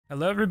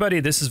Hello everybody,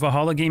 this is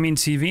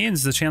Valhallagamingtv and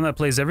it's the channel that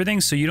plays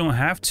everything so you don't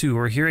have to.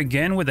 We're here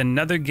again with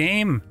another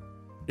game.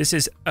 This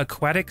is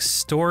Aquatic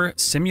Store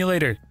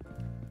Simulator.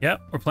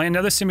 Yep, we're playing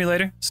another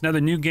simulator. It's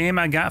another new game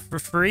I got for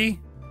free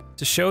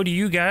to show to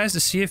you guys to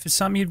see if it's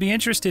something you'd be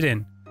interested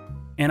in.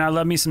 And I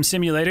love me some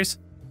simulators.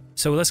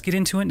 So let's get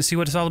into it and see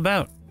what it's all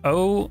about.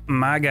 Oh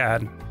my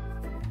god.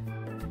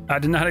 I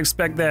did not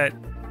expect that.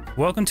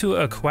 Welcome to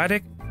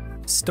Aquatic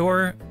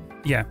Store.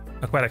 Yeah,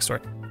 Aquatic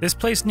Store. This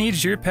place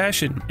needs your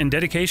passion and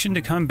dedication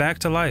to come back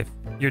to life.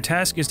 Your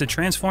task is to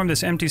transform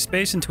this empty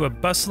space into a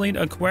bustling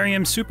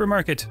aquarium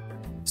supermarket.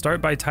 Start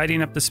by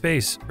tidying up the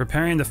space,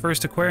 preparing the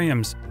first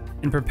aquariums,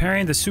 and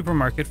preparing the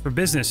supermarket for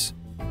business.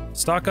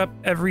 Stock up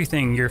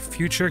everything your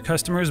future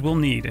customers will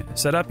need.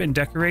 Set up and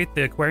decorate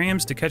the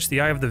aquariums to catch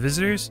the eye of the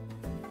visitors.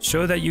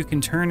 Show that you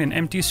can turn an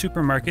empty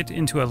supermarket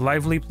into a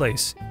lively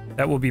place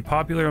that will be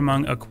popular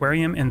among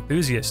aquarium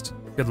enthusiasts.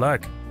 Good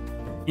luck.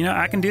 You know,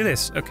 I can do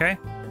this, okay?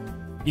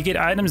 You get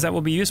items that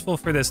will be useful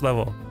for this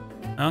level.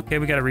 Okay,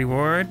 we got a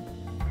reward.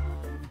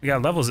 We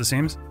got levels, it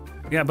seems.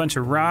 We got a bunch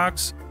of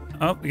rocks.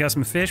 Oh, we got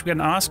some fish. We got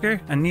an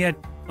Oscar. A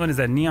what is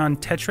that? Neon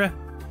Tetra?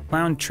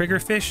 Clown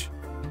Triggerfish?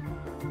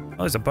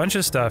 Oh, there's a bunch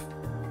of stuff.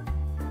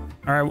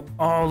 All right.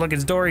 Oh, look,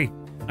 it's Dory.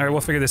 All right, we'll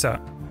figure this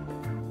out.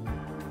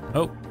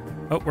 Oh,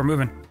 we're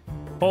moving.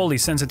 Holy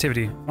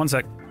sensitivity. One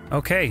sec.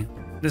 Okay,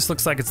 this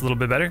looks like it's a little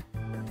bit better.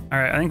 All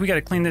right, I think we got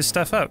to clean this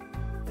stuff up.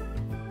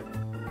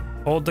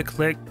 Hold to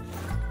click.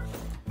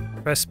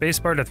 Press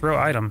spacebar to throw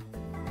item.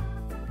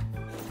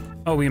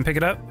 Oh, we can pick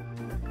it up?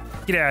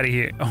 Get out of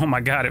here. Oh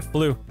my god, it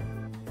flew.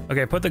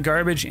 Okay, put the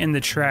garbage in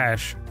the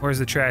trash. Where's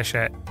the trash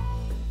at?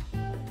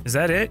 Is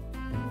that it?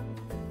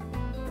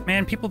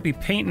 Man, people be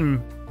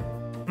painting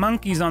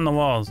monkeys on the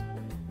walls.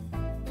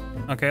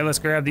 Okay, let's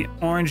grab the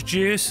orange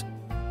juice.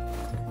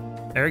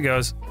 There it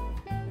goes.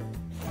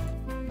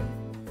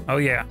 Oh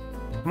yeah.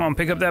 Come on,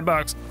 pick up that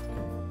box.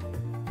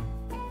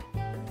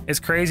 It's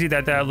crazy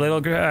that that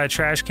little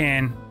trash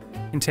can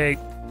can take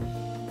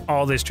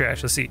all this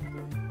trash. Let's see.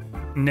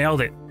 Nailed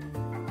it.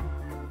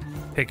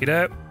 Pick it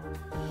up.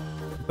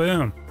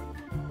 Boom.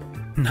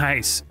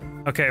 Nice.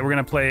 Okay, we're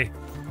gonna play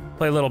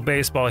a little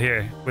baseball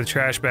here with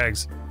trash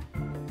bags.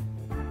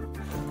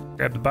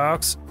 Grab the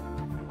box.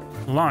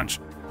 Launch.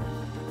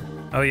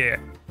 Oh yeah.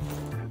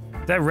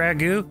 Is that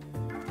ragu?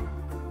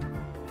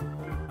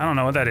 I don't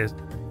know what that is.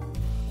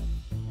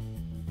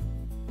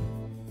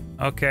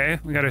 Okay,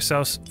 we got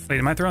ourselves... Wait,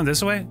 am I throwing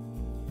this away?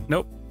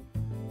 Nope.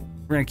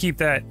 We're gonna keep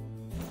that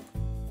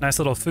nice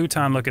little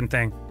futon looking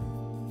thing.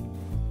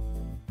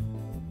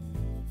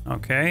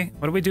 Okay,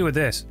 what do we do with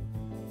this?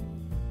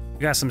 We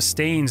got some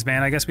stains,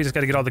 man. I guess we just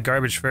gotta get all the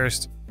garbage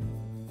first.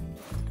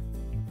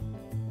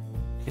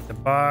 Get the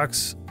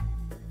box.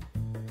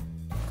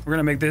 We're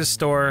gonna make this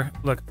store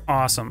look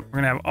awesome. We're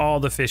gonna have all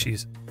the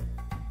fishies.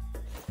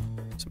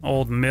 Some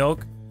old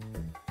milk.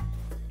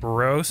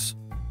 Gross.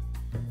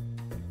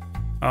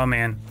 Oh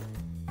man.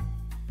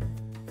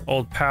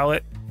 Old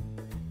pallet.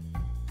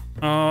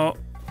 Oh.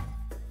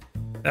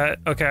 That,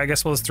 okay, I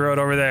guess we'll just throw it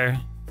over there.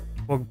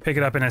 We'll pick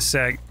it up in a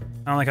sec.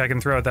 I don't think I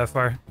can throw it that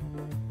far.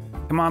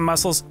 Come on,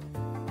 muscles.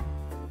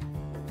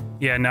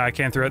 Yeah, no, I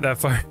can't throw it that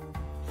far.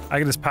 I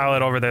can just pile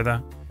it over there,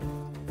 though.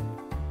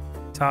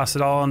 Toss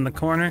it all in the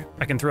corner.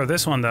 I can throw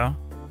this one, though.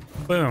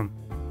 Boom.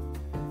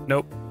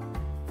 Nope.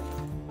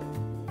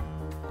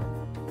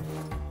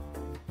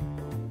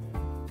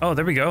 Oh,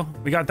 there we go.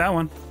 We got that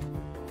one.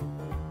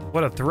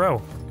 What a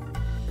throw.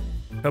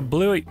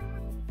 Kablooey.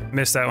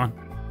 Missed that one.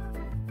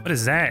 What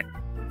is that?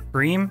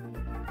 Cream?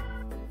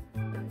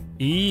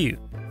 Ew.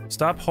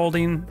 Stop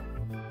holding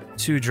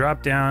to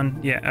drop down.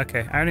 Yeah,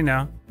 okay. I already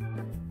know.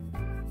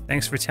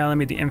 Thanks for telling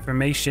me the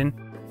information.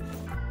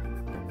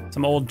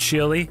 Some old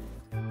chili.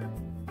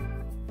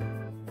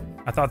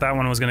 I thought that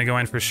one was gonna go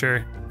in for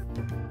sure.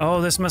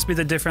 Oh, this must be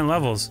the different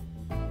levels.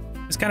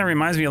 This kind of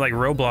reminds me of like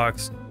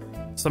Roblox.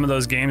 Some of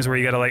those games where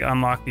you gotta like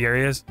unlock the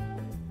areas.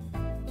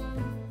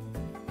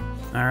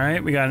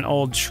 Alright, we got an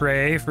old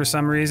tray for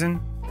some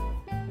reason.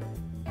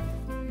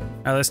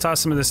 Alright, let's toss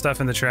some of this stuff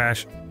in the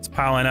trash. It's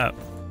piling up.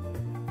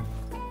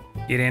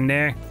 Get in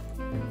there.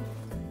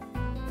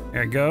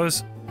 There it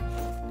goes.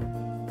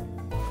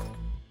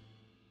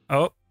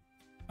 Oh.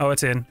 Oh,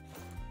 it's in.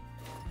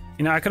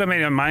 You know, I could have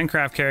made a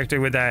Minecraft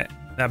character with that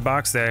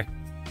box there.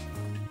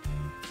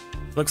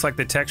 Looks like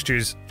the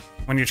textures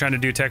when you're trying to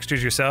do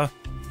textures yourself.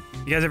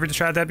 You guys ever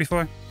tried that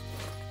before?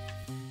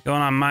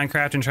 Going on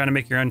Minecraft and trying to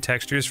make your own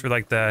textures for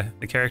like the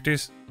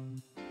characters.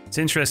 It's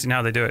interesting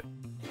how they do it.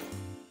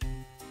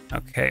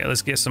 Okay,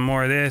 let's get some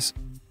more of this.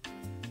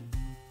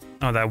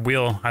 Oh, that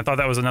wheel. I thought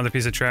that was another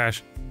piece of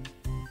trash.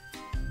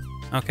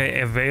 Okay,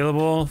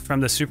 available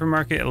from the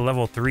supermarket at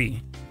level 3.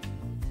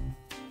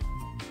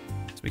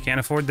 So we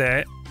can't afford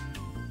that.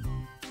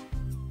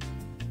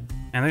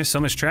 And there's so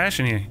much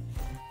trash in here.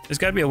 There's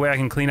gotta be a way I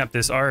can clean up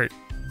this art.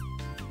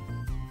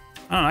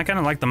 I don't know, I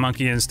kinda like the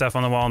monkey and stuff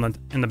on the wall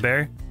and the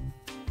bear.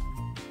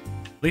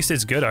 At least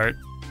it's good art.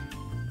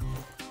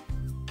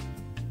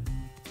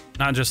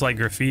 Not just like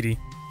graffiti.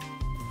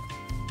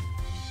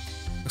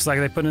 Looks like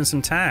they put in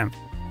some time.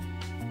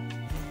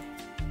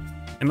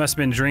 They must have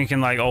been drinking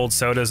like old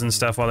sodas and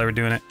stuff while they were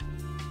doing it.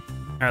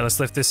 Alright, let's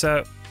lift this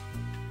up.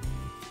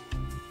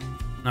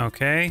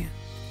 Okay.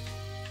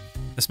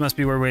 This must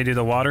be where we do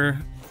the water.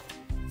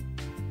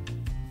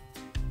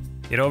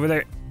 Get over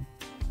there.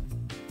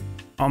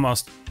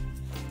 Almost.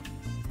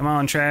 Come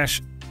on, trash.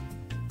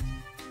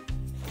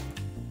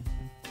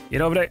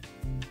 Get over there.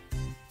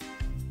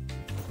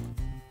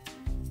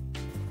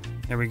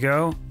 There we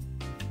go.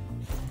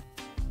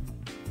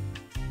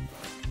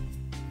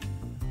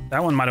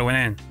 That one might have went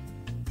in.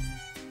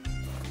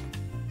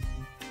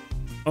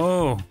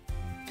 Oh,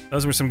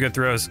 those were some good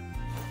throws.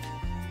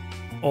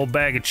 Old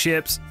bag of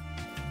chips.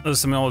 Those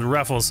are some old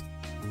Ruffles.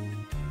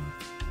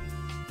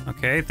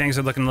 Okay, things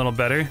are looking a little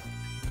better.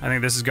 I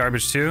think this is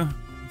garbage too.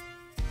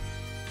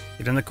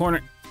 Get in the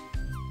corner.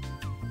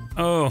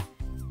 Oh.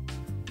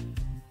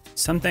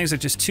 Some things are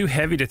just too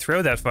heavy to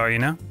throw that far, you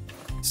know?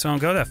 Just don't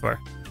go that far.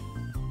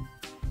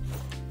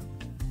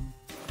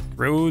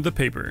 Throw the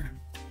paper.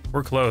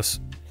 We're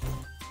close.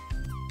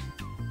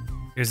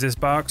 Here's this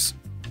box.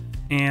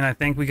 And I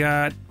think we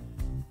got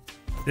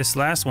this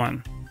last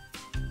one.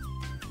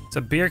 It's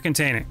a beer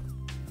container.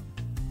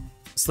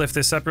 Let's lift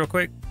this up real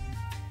quick.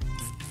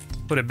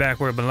 Put it back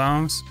where it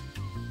belongs.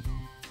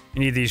 We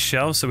need these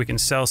shelves so we can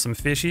sell some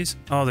fishies.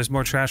 Oh, there's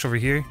more trash over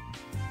here.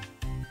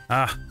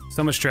 Ah,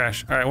 so much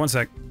trash. All right, one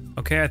sec.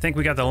 Okay, I think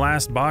we got the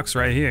last box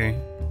right here.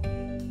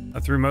 I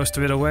threw most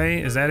of it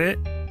away. Is that it?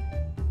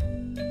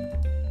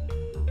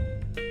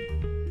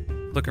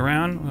 Look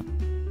around.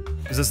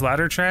 Is this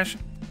ladder trash?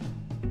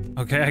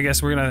 Okay, I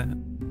guess we're gonna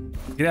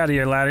get out of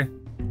here, ladder.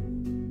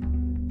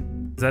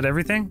 Is that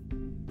everything?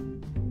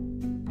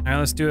 All right,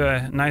 let's do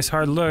a nice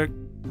hard look.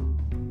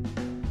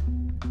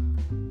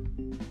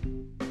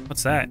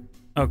 What's that?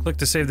 Oh, click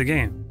to save the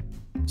game.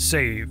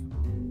 Save.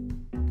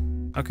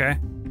 Okay.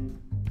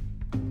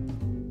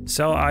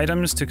 Sell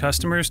items to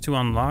customers to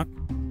unlock.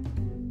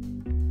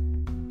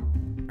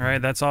 All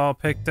right, that's all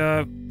picked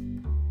up.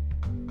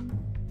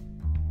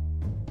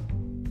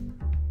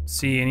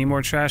 See any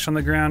more trash on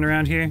the ground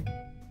around here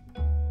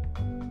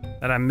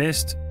that I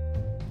missed?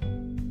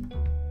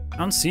 I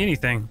don't see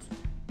anything.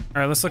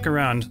 All right, let's look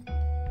around.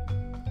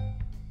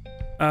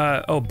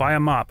 Oh, buy a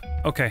mop.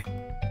 Okay,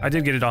 I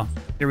did get it all.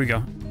 Here we go.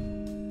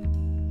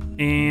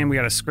 And we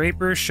got a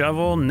scraper,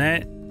 shovel,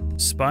 net,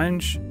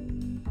 sponge.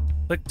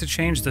 Click to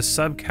change the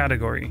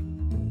subcategory.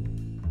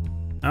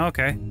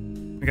 Okay,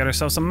 we got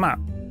ourselves a mop.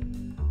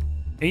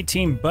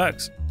 18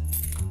 bucks.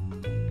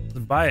 Let's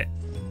buy it.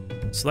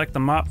 Select the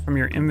mop from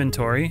your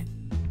inventory.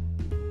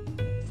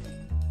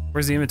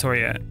 Where's the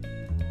inventory at?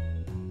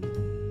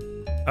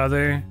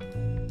 Other.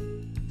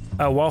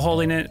 While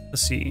holding it,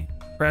 let's see.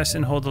 Press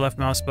and hold the left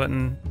mouse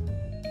button.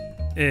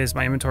 Is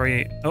my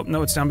inventory... Oh,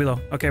 no, it's down below.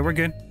 Okay, we're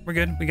good. We're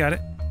good. We got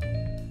it.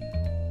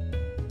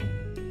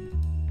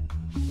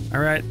 All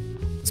right,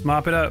 let's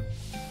mop it up.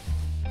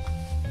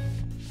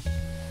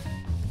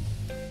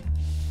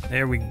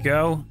 There we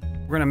go.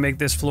 We're gonna make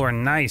this floor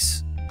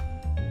nice.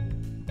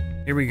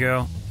 Here we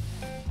go.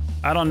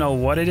 I don't know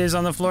what it is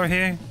on the floor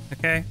here,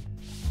 okay?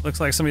 Looks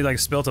like somebody like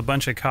spilt a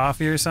bunch of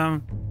coffee or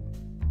something.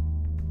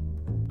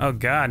 Oh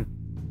God,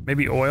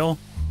 maybe oil?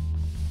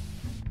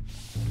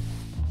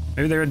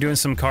 Maybe they were doing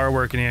some car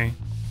work in here.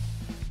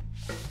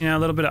 You know, a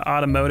little bit of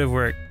automotive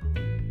work.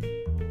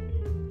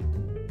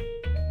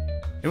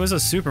 It was a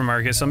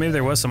supermarket, so maybe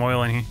there was some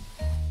oil in here.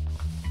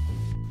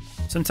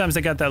 Sometimes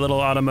they got that little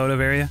automotive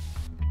area.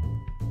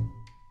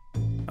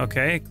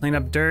 Okay, clean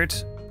up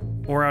dirt.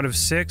 4 out of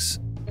 6.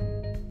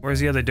 Where's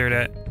the other dirt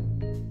at?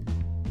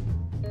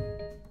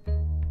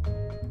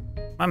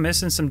 Am I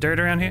missing some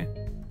dirt around here?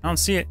 I don't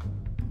see it.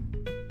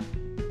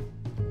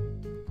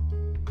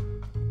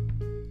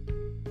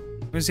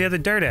 Where's the other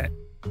dirt at?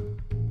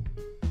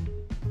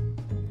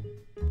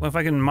 What if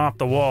I can mop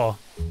the wall?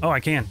 Oh, I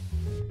can.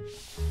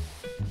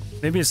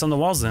 Maybe it's on the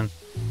walls then.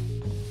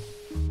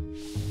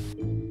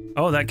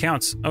 Oh, that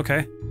counts.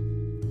 Okay.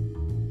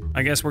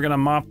 I guess we're gonna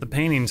mop the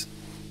paintings.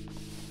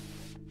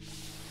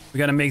 We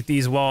gotta make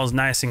these walls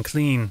nice and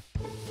clean.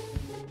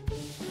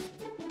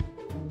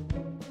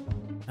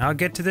 I'll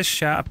get to the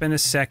shop in a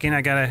second.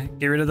 I gotta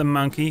get rid of the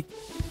monkey.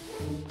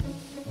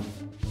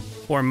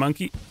 Poor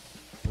monkey.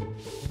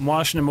 I'm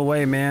washing him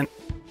away, man.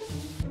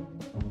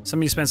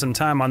 Somebody spent some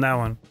time on that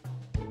one.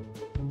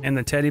 And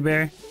the teddy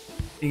bear.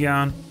 He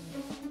gone.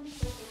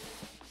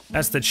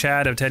 That's the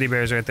Chad of teddy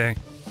bears right there.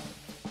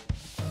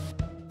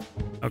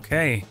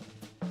 Okay.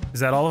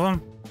 Is that all of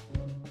them?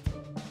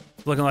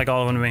 Looking like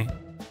all of them to me.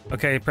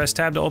 Okay, press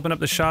tab to open up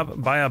the shop,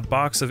 buy a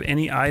box of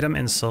any item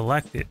and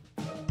select it.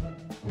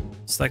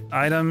 Select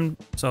item,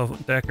 so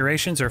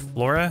decorations or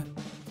flora.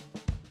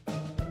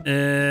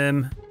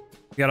 We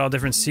got all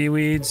different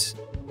seaweeds.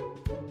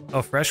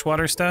 Oh,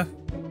 freshwater stuff.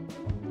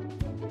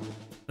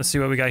 Let's see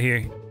what we got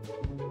here.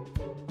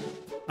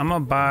 I'm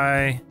gonna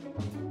buy...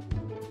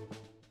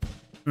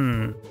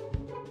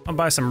 I'll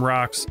buy some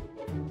rocks.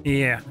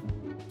 Yeah.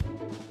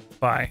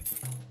 Buy.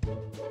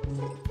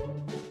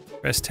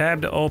 Press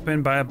tab to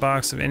open, buy a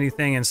box of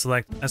anything and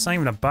select... That's not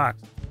even a box.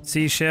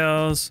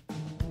 Seashells.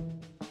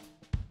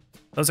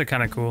 Those are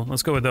kind of cool.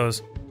 Let's go with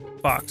those.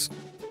 Box.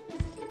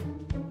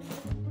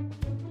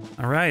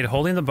 All right,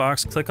 holding the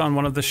box, click on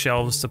one of the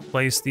shelves to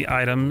place the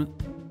item.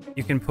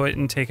 You can put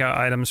and take out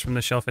items from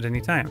the shelf at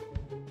any time.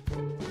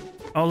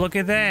 Oh, look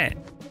at that.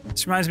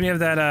 This reminds me of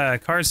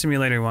that card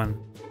simulator one.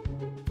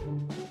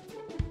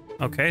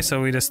 Okay,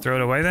 so we just throw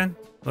it away then?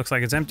 Looks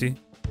like it's empty.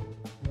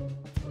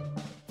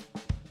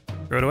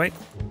 Throw it away.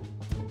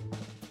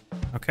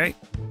 Okay.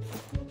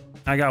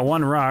 I got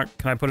one rock.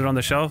 Can I put it on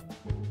the shelf?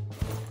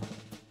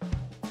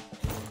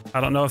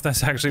 I don't know if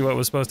that's actually what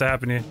was supposed to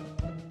happen here.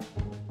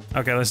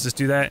 Okay, let's just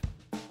do that.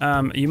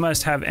 You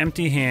must have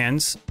empty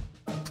hands.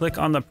 Click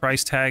on the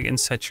price tag and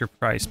set your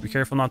price. Be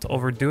careful not to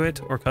overdo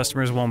it or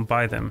customers won't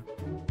buy them.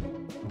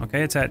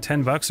 Okay, it's at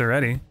 10 bucks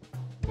already.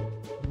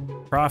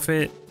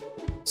 Profit.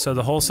 So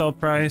the wholesale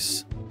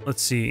price,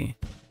 let's see,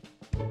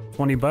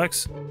 20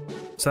 bucks.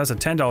 So that's a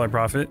 $10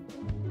 profit.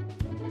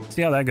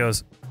 See how that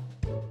goes.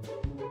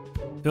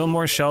 Fill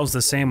more shelves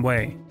the same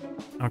way.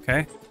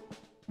 Okay.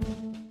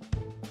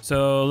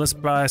 So let's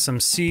buy some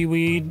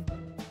seaweed.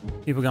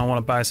 People gonna want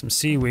to buy some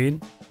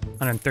seaweed.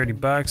 130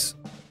 bucks.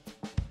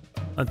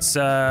 Let's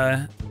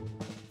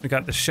we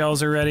got the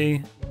shells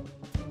already.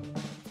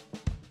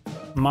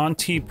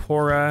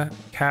 Montipora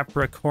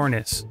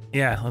capricornis.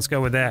 Yeah, let's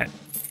go with that.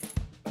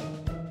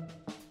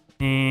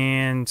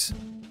 And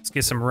let's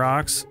get some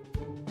rocks.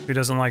 Who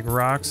doesn't like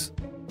rocks?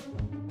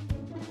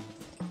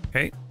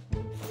 Okay.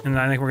 And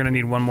I think we're gonna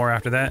need one more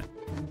after that.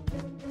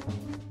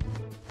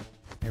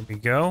 There we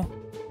go.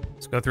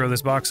 Let's go throw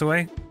this box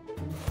away.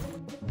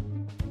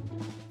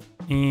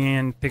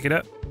 And pick it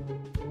up.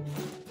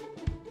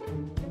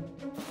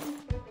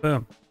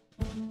 Boom.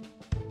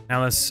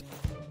 Now let's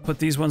put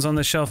these ones on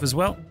the shelf as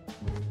well.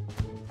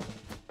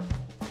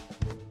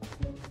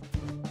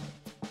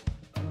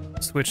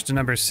 Switch to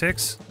number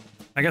 6.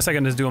 I guess I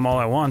can just do them all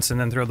at once and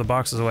then throw the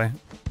boxes away.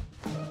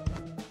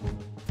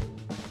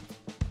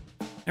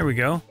 There we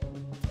go.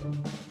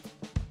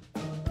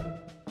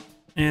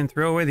 And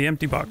throw away the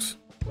empty box.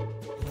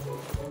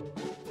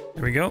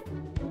 There we go.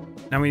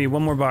 Now we need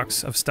one more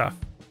box of stuff.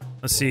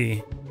 Let's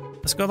see.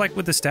 Let's go like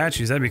with the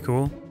statues. That'd be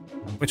cool.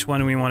 Which one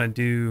do we want to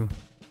do?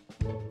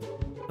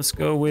 Let's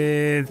go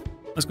with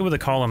the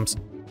columns.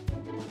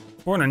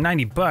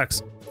 490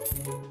 bucks.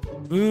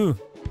 Ooh.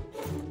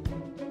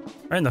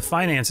 Right in the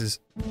finances.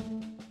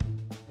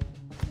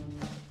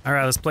 All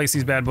right, let's place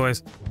these bad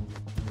boys.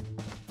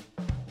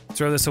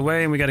 Throw this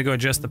away and we got to go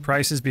adjust the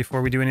prices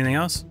before we do anything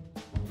else.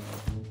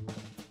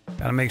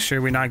 Got to make sure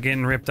we're not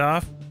getting ripped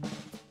off.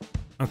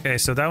 Okay,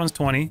 so that one's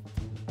 20.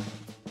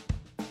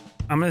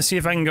 I'm going to see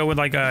if I can go with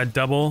like a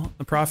double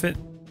the profit.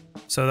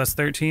 So that's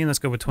 13. Let's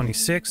go with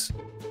 26.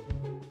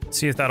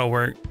 See if that'll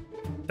work.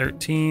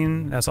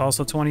 13. That's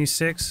also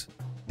 26.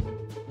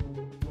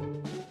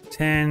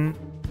 10.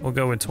 We'll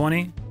go with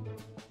 20.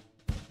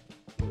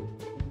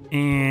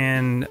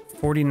 And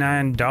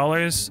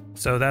 $49.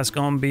 So that's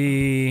going to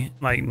be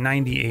like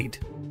 98.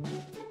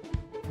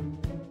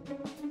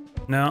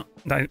 No,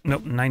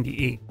 nope,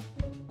 98.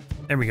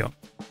 There we go.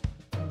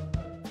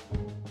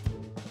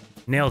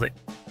 Nailed it.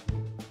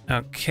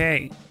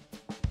 Okay.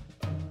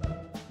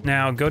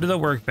 Now go to the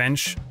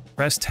workbench,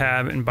 press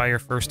tab, and buy your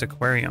first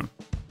aquarium.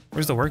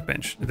 Where's the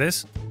workbench?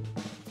 This?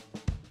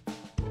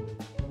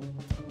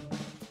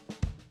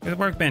 Where's the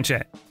workbench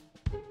at?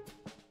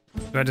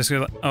 Do I just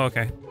go? Oh,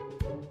 okay.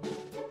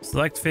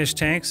 Select fish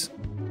tanks.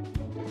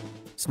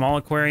 Small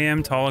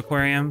aquarium, tall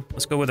aquarium.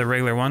 Let's go with a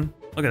regular one.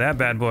 Look at that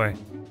bad boy.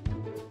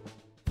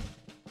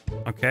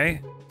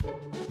 Okay.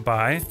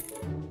 Buy.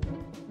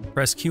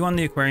 Press Q on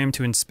the aquarium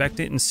to inspect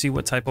it and see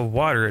what type of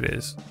water it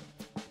is.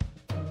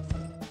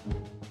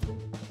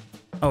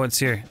 Oh, it's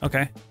here.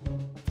 Okay.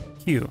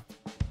 Q.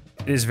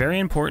 It is very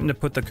important to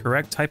put the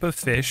correct type of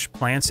fish,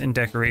 plants, and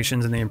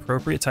decorations in the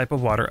appropriate type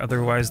of water,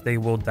 otherwise they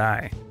will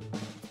die.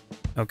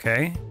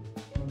 Okay.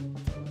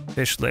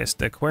 Fish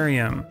list.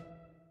 Aquarium.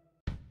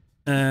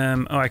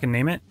 Oh, I can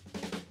name it.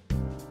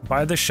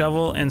 Buy the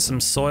shovel and some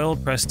soil.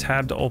 Press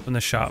tab to open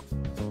the shop.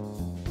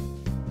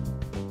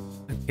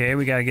 Okay,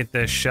 we gotta get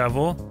the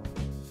shovel.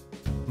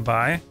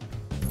 Buy.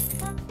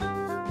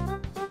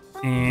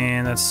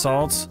 And that's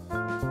salt.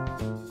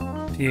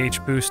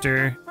 pH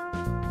booster.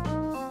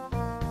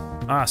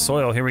 Ah,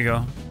 soil. Here we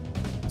go.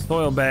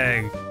 Soil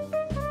bag.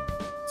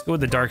 Let's go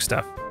with the dark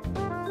stuff.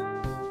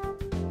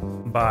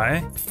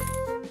 Buy.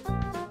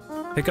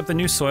 Pick up the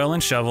new soil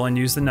and shovel and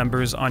use the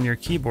numbers on your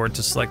keyboard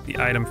to select the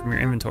item from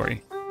your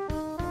inventory.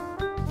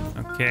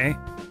 Okay.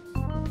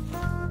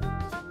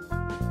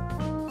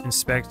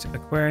 Inspect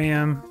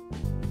aquarium.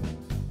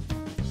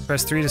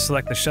 Press 3 to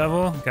select the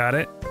shovel. Got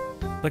it.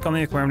 Click on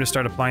the aquarium to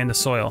start applying the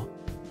soil.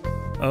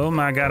 Oh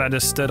my god, I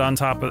just stood on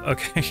top of...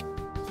 Okay.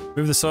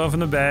 Move the soil from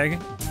the bag.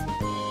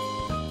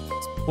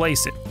 Let's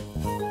place it.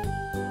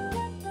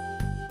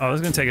 Oh, this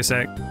is gonna take a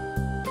sec.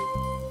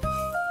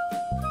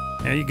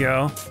 There you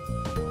go.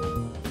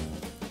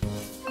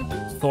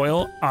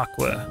 Soil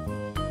aqua.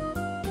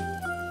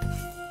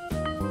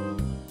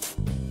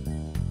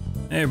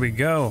 There we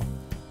go.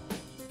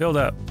 Filled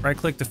up. Right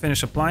click to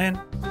finish applying.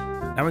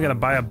 Now we gotta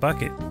buy a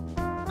bucket.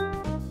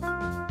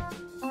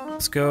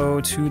 Let's go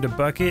to the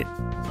bucket.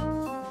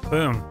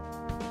 Boom.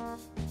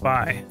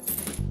 Buy.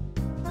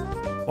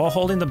 While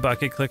holding the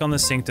bucket, click on the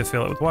sink to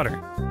fill it with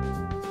water.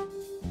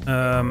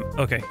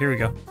 Okay, here we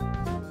go.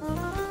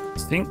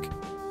 Sink.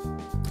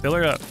 Fill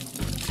her up.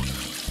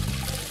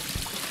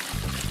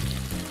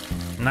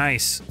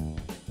 Nice.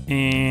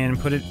 And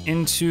put it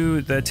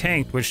into the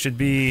tank, which should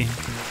be...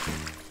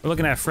 We're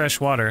looking at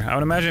fresh water. I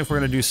would imagine if we're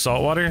going to do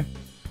salt water,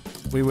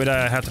 we would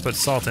have to put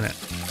salt in it.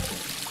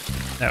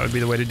 That would be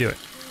the way to do it.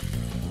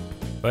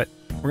 But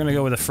we're going to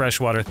go with a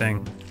freshwater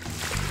thing.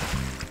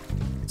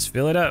 Let's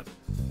fill it up.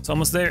 It's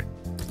almost there.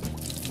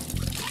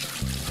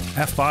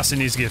 That faucet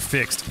needs to get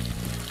fixed.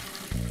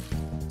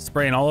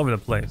 Spraying all over the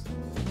place.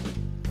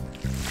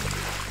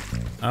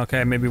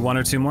 Okay, maybe one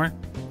or two more.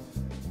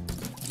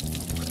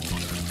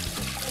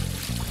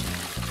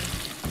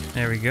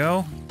 There we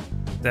go.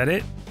 Is that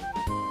it?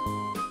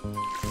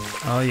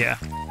 Oh yeah.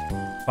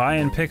 Buy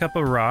and pick up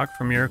a rock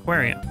from your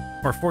aquarium.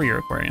 Or for your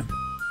aquarium.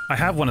 I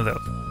have one of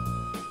those.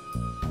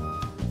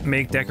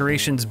 Make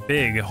decorations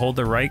big. Hold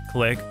the right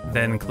click,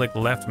 then click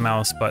left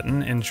mouse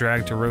button and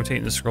drag to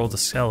rotate and scroll to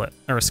skeleton.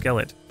 Or a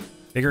skeleton.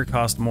 Bigger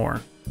cost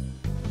more.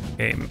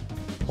 Okay.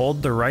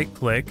 Hold the right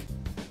click.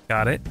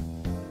 Got it.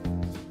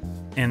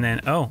 And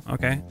then, oh,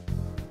 okay.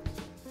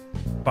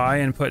 Buy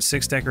and put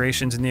 6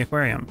 decorations in the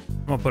aquarium.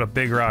 I'm gonna put a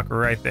big rock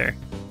right there.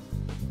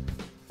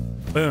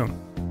 Boom.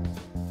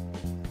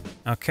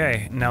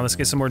 Okay, now let's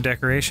get some more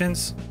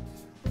decorations.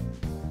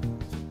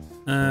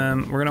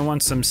 We're gonna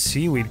want some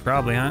seaweed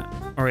probably, huh?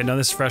 All right, no,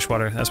 this is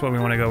freshwater. That's what we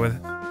want to go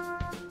with.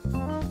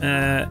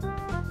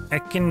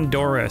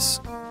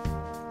 Echinodoros.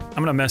 I'm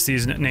gonna mess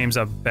these names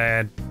up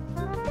bad.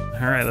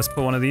 All right, let's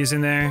put one of these in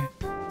there.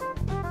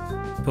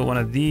 Put one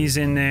of these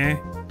in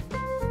there.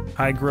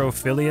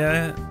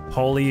 Hygrophilia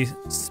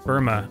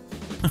polysperma.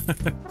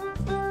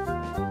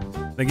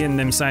 They're getting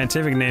them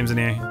scientific names in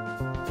here.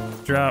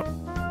 Drop.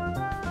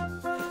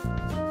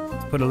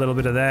 Let's put a little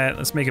bit of that.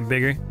 Let's make it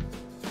bigger.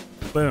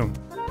 Boom.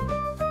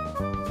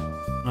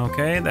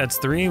 Okay, that's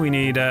 3. We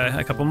need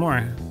a couple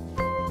more.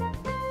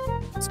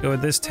 Let's go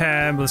with this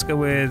tab. Let's go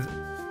with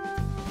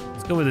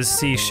a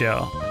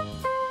seashell.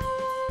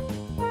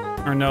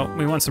 Or no,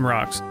 we want some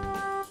rocks.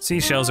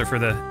 Seashells are for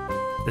the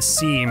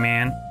sea,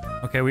 man.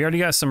 Okay, we already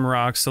got some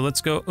rocks, so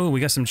let's go. Ooh, we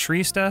got some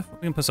tree stuff.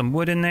 We can put some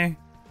wood in there.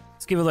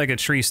 Let's give it like a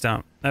tree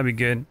stump. That'd be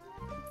good.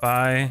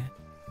 Buy.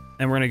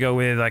 Then we're gonna go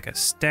with like a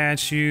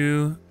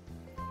statue.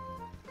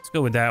 Let's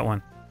go with that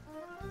one.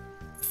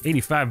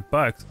 85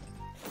 bucks.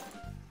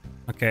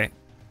 Okay,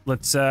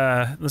 let's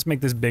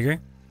make this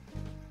bigger.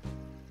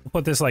 We'll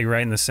put this like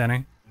right in the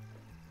center.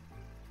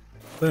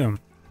 Boom.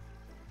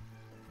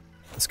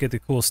 Let's get the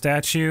cool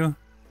statue.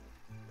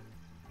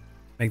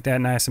 Make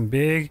that nice and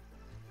big.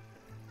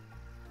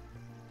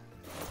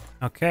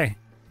 Okay.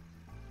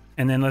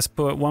 And then let's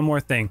put one more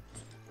thing.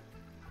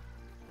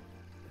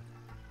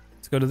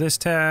 Let's go to this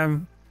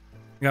tab.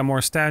 We got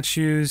more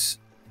statues.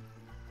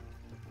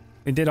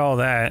 We did all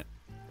that.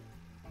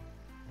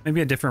 Maybe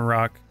a different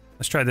rock.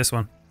 Let's try this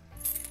one.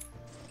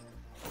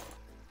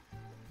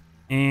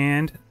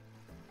 And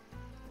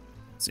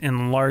let's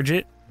enlarge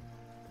it.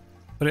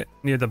 Put it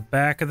near the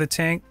back of the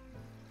tank.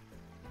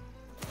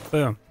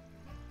 Boom.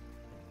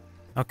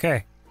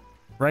 Okay.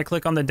 Right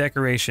click on the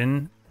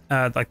decoration,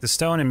 like the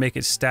stone, and make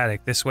it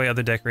static. This way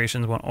other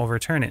decorations won't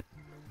overturn it.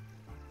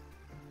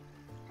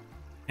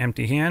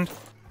 Empty hand.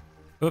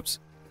 Oops.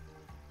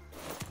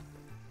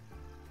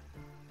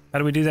 How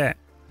do we do that?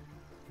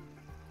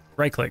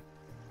 Right click.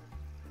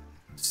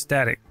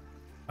 Static.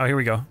 Oh, here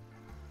we go.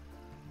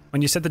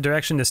 When you set the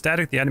direction to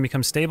static, the item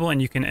becomes stable and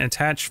you can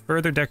attach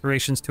further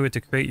decorations to it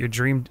to create your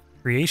dream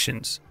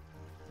creations.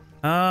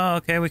 Oh,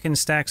 okay, we can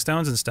stack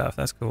stones and stuff.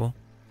 That's cool.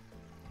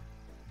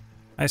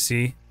 I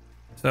see.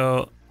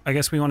 So, I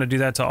guess we want to do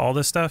that to all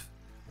this stuff?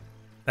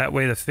 That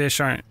way the fish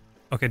aren't...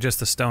 Okay,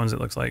 just the stones, it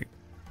looks like.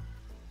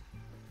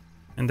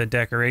 And the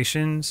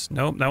decorations.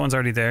 Nope, that one's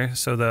already there.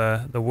 So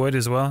the wood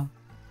as well.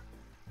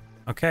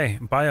 Okay,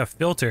 buy a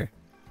filter.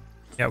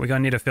 Yeah, we're gonna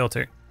need a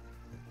filter.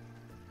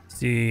 Let's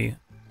see,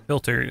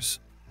 filters.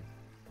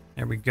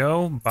 There we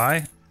go,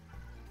 buy.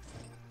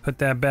 Put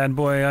that bad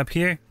boy up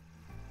here.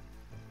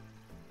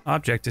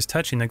 Object is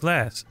touching the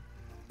glass.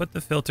 Put the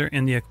filter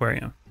in the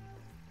aquarium.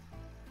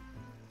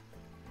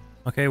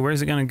 Okay,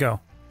 where's it gonna go?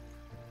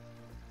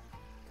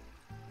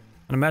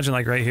 I'd imagine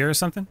like right here or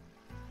something.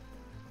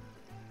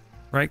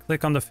 Right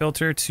click on the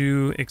filter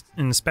to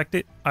inspect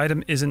it.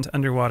 Item isn't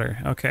underwater.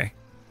 Okay.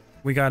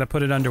 We gotta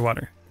put it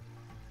underwater.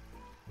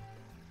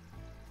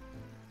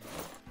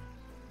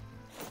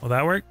 Will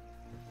that work?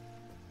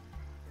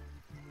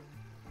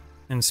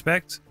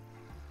 Inspect.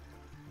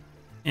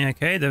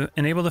 Okay,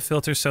 enable the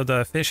filter so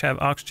the fish have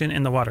oxygen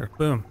in the water.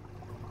 Boom.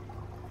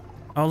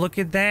 Oh, look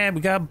at that. We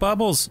got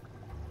bubbles.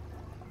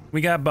 We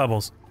got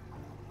bubbles.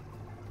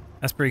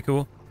 That's pretty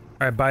cool.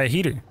 All right, buy a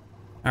heater.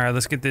 All right,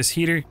 let's get this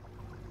heater.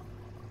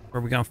 Where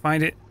are we gonna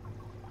find it?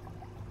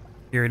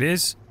 Here it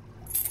is.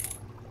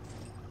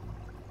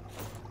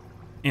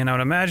 And I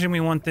would imagine we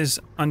want this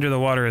under the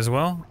water as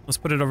well. Let's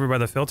put it over by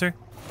the filter.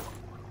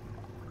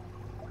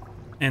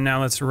 And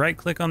now let's right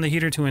click on the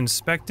heater to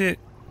inspect it.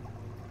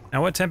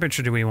 Now what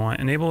temperature do we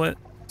want? Enable it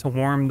to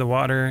warm the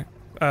water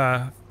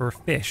for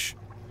fish.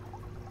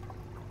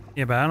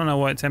 Yeah, but I don't know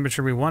what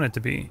temperature we want it to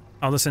be.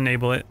 I'll just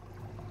enable it.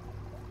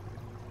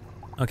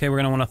 Okay, we're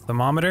gonna want a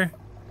thermometer.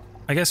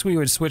 I guess we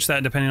would switch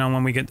that depending on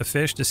when we get the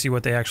fish to see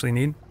what they actually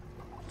need.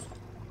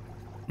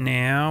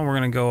 Now we're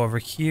gonna go over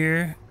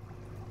here.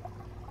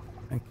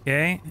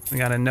 Okay, we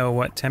gotta know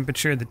what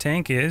temperature the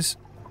tank is.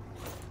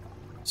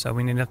 So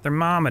we need a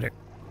thermometer.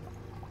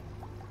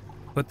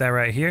 Put that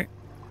right here.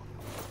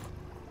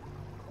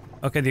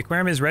 Okay, the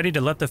aquarium is ready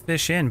to let the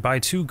fish in. Buy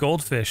 2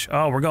 goldfish.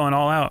 Oh, we're going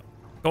all out.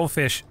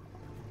 Goldfish.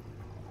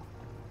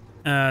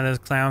 There's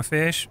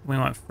clownfish. We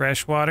want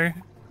freshwater.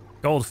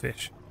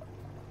 Goldfish.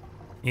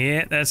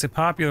 Yeah, that's a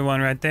popular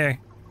one right there.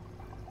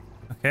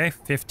 Okay,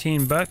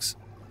 15 bucks.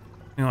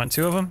 We want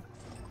 2 of them.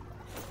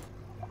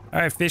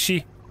 Alright,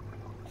 fishy.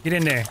 Get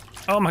in there.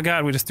 Oh my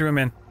god, we just threw him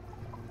in.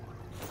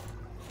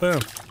 Boom.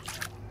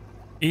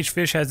 Each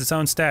fish has its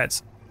own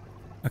stats.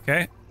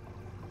 Okay.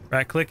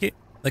 Right click it.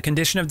 The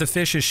condition of the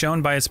fish is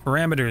shown by its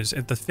parameters.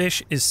 If the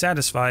fish is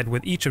satisfied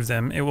with each of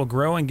them, it will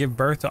grow and give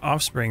birth to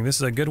offspring. This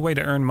is a good way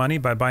to earn money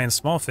by buying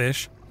small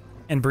fish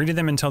and breeding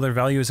them until their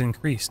value is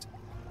increased.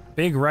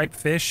 Big ripe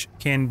fish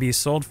can be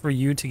sold for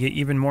you to get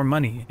even more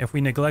money. If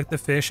we neglect the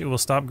fish, it will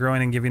stop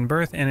growing and giving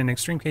birth, and in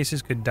extreme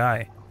cases could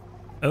die.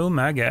 Oh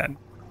my god.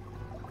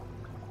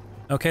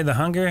 Okay, the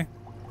hunger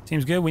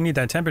seems good. We need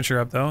that temperature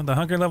up though. The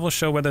hunger levels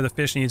show whether the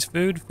fish needs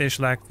food. Fish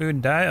lack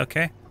food, die.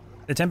 Okay.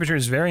 The temperature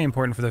is very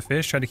important for the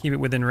fish. Try to keep it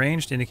within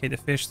range to indicate the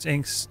fish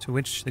sinks to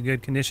which the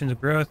good conditions of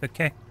growth.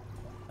 Okay.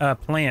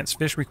 Plants.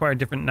 Fish require a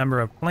different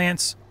number of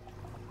plants.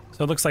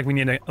 So it looks like we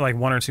need like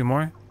 1 or 2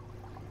 more.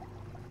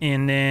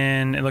 And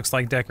then it looks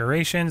like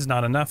decorations,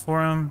 not enough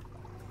for them.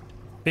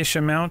 Fish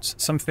amounts.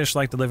 Some fish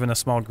like to live in a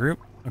small group.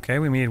 Okay,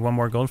 we need 1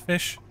 more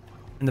goldfish.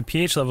 And the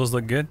pH levels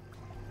look good.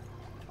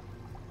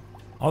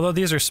 Although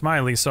these are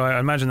smiley, so I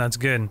imagine that's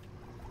good.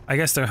 I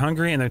guess they're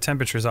hungry and their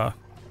temperature's off.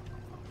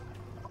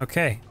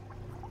 Okay.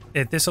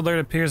 If this alert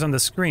appears on the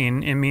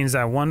screen, it means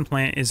that one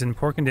plant is in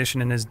poor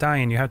condition and is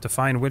dying. You have to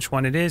find which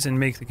one it is and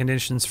make the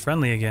conditions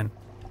friendly again.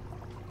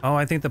 Oh,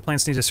 I think the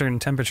plants need a certain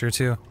temperature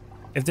too.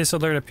 If this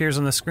alert appears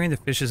on the screen, the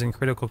fish is in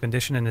critical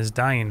condition and is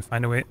dying.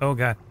 Find a way. Oh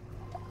god.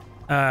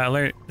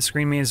 Alert. The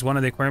screen means one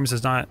of the aquariums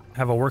does not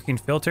have a working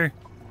filter.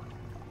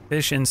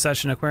 Fish in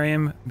such an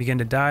aquarium begin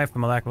to die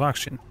from a lack of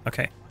oxygen.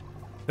 Okay.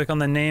 Click on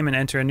the name and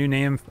enter a new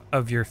name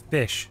of your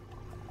fish.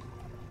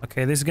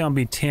 Okay, this is gonna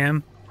be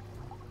Tim.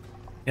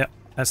 Yep,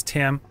 that's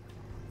Tim.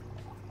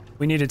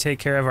 We need to take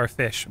care of our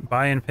fish.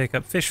 Buy and pick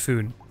up fish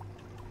food.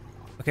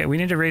 Okay, we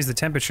need to raise the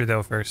temperature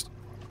though first.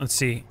 Let's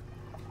see.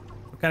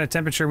 What kind of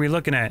temperature are we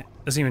looking at?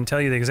 Doesn't even tell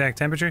you the exact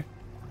temperature.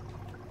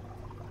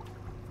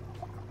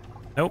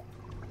 Nope.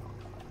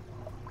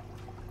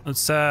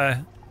 Let's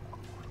try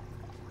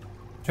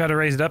to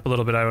raise it up a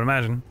little bit, I would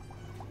imagine.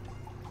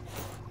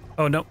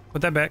 Oh no,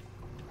 put that back.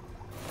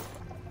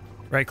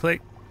 Right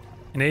click.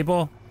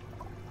 Enable.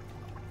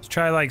 Let's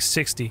try like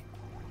 60.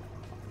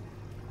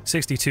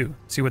 62.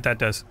 See what that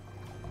does.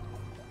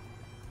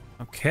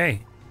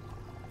 Okay.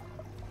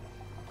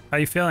 How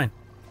you feeling?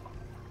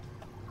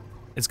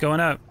 It's going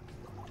up.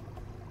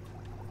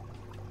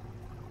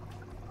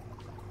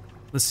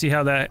 Let's see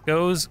how that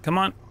goes. Come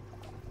on.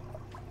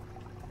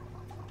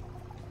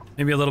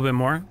 Maybe a little bit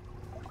more.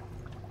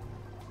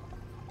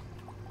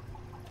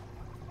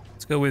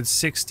 Let's go with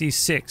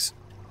 66.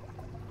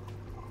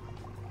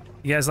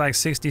 You guys like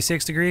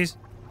 66 degrees?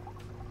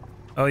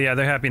 Oh yeah,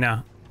 they're happy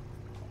now.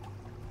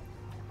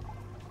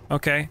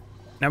 Okay.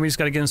 Now we just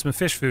gotta get them some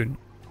fish food.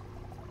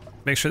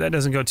 Make sure that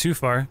doesn't go too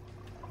far.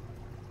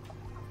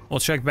 We'll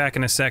check back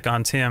in a sec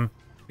on Tim.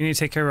 We need to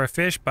take care of our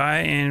fish, buy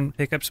and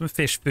pick up some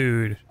fish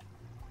food.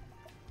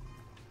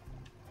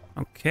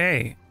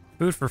 Okay.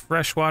 Food for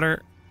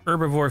freshwater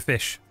herbivore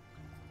fish.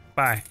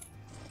 Bye.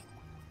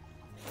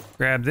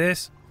 Grab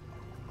this.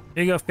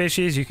 Here you go,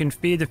 fishies. You can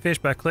feed the fish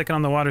by clicking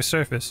on the water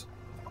surface.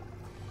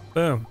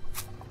 Boom.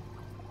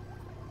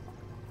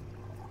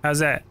 How's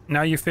that?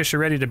 Now your fish are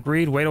ready to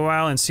breed. Wait a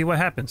while and see what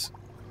happens.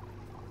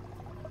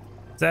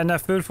 Is that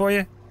enough food for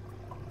you?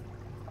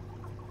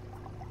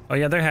 Oh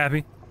yeah, they're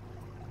happy.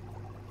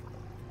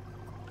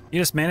 You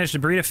just managed to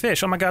breed a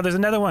fish. Oh my god, there's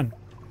another one.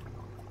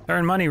 To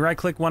earn money,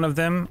 right-click one of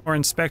them or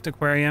inspect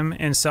aquarium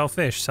and sell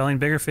fish. Selling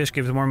bigger fish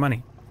gives more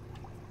money.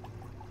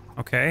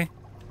 Okay.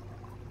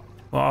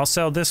 Well, I'll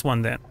sell this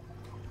one then.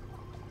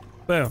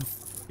 Boom.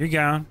 You're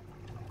gone.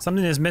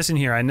 Something is missing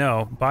here, I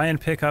know. Buy and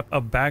pick up a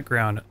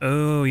background.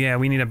 Oh, yeah,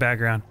 we need a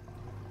background.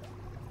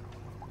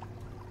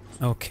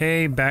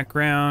 Okay,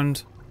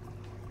 background.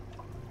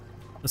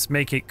 Let's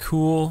make it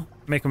cool.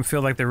 Make them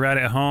feel like they're right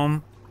at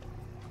home.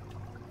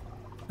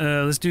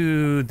 Let's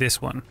do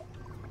this one.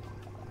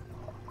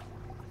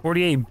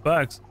 48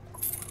 bucks.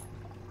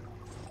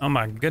 Oh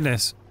my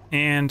goodness.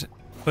 And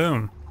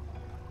boom.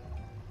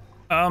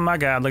 Oh my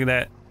god, look at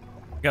that.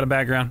 Got a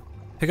background.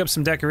 Pick up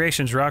some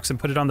decorations, rocks, and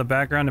put it on the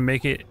background to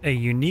make it a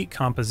unique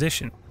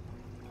composition.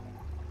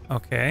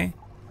 Okay.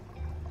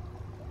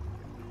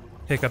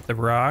 Pick up the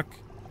rock.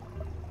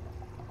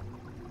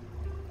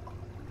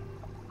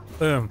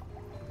 Boom.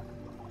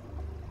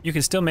 You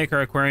can still make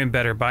our aquarium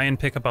better. Buy and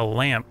pick up a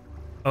lamp.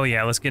 Oh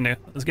yeah, let's get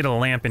a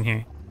lamp in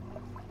here.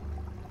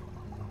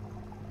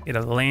 Get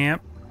a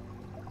lamp.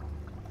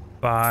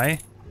 Buy.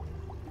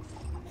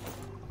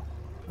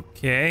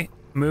 Okay.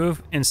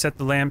 Move and set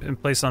the lamp in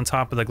place on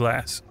top of the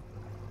glass.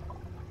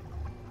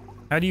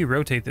 How do you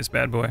rotate this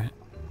bad boy?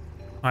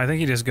 I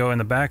think you just go in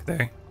the back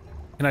there.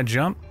 Can I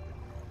jump?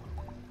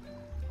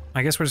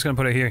 I guess we're just gonna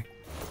put it here.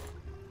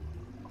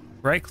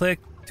 Right click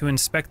to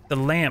inspect the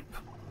lamp.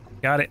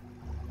 Got it.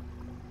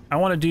 I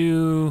want to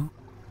do...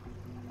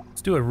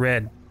 Let's do a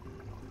red.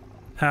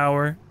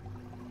 Power.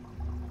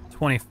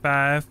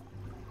 25.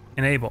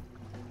 Enable.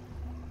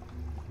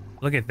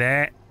 Look at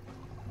that.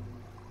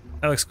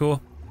 That looks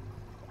cool.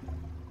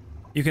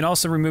 You can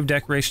also remove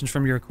decorations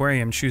from your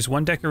aquarium. Choose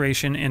one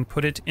decoration and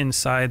put it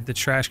inside the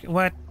trash can.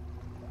 What?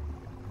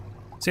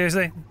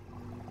 Seriously?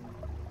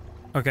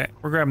 Okay,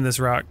 we're grabbing this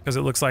rock because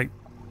it looks like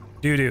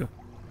doo-doo.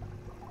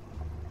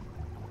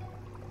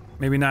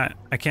 Maybe not.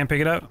 I can't pick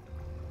it up?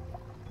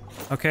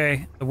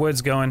 Okay, the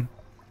wood's going.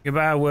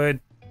 Goodbye, wood.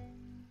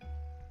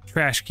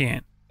 Trash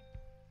can.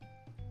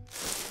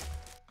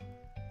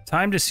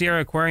 Time to see our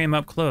aquarium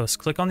up close.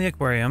 Click on the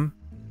aquarium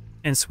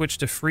and switch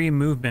to free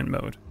movement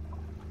mode.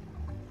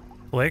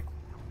 Click.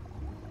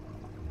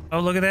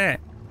 Oh, look at that.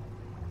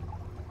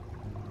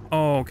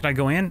 Oh, can I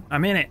go in?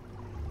 I'm in it.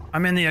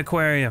 I'm in the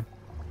aquarium.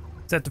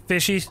 Is that the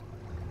fishies?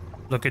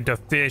 Look at the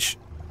fish.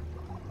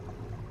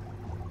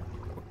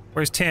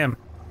 Where's Tim?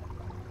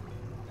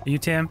 Are you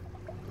Tim?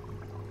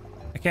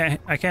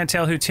 I can't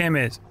tell who Tim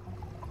is.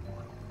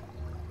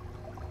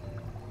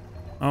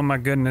 Oh my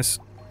goodness.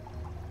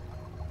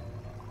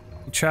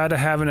 You try to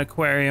have an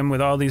aquarium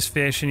with all these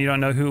fish and you don't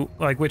know who,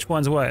 like, which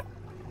one's what.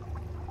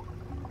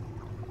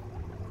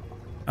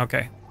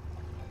 Okay.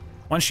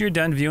 Once you're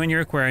done viewing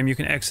your aquarium, you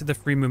can exit the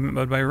free movement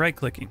mode by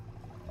right-clicking.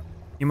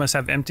 You must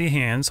have empty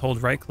hands,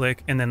 hold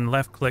right-click, and then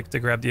left-click to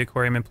grab the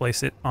aquarium and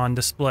place it on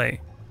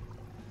display.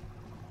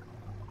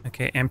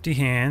 Okay, empty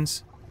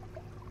hands.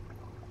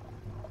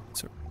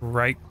 So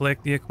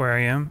right-click the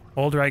aquarium,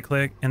 hold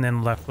right-click, and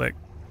then left-click.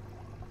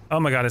 Oh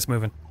my god, it's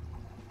moving.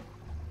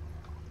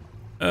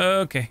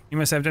 Okay, you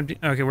must have empty...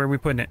 Okay, where are we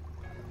putting it?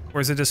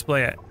 Where's the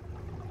display at?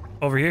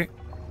 Over here?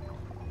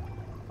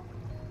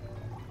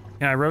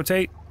 Can I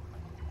rotate?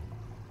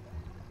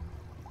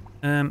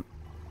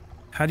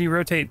 How do you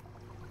rotate?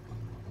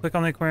 Click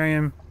on the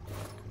aquarium.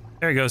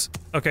 There it goes.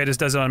 Okay, it just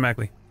does it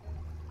automatically.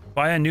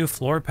 Buy a new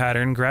floor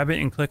pattern, grab it,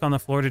 and click on the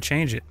floor to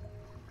change it.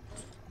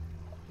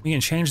 We can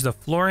change the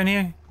floor in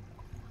here?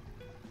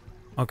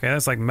 Okay,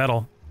 that's like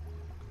metal.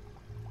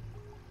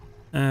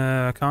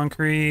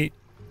 Concrete.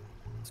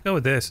 Let's go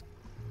with this.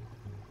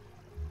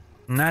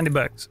 90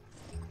 bucks.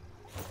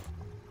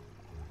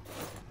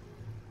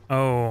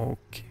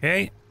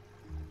 Okay.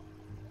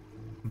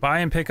 Buy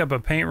and pick up a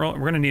paint roll.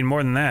 We're gonna need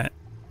more than that.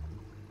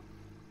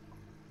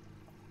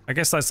 I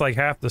guess that's like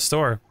half the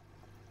store.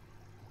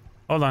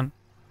 Hold on.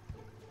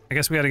 I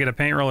guess we gotta get a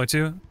paint roller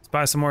too. Let's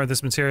buy some more of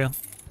this material.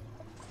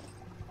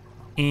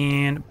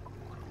 And...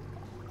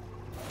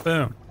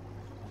 boom.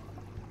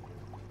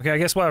 Okay, I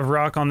guess we'll have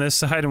rock on this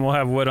side and we'll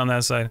have wood on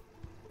that side.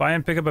 Buy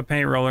and pick up a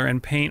paint roller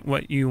and paint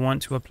what you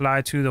want to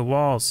apply to the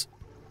walls.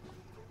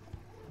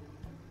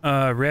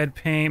 Red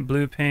paint,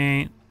 blue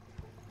paint.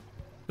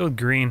 Go with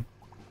green.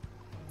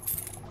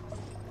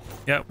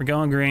 Yep, we're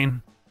going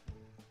green.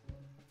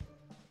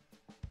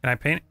 Can I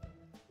paint it?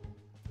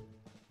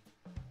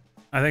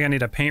 I think I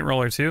need a paint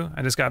roller too.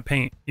 I just got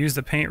paint. Use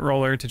the paint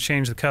roller to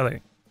change the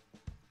color.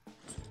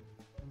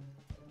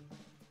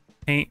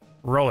 Paint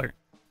roller.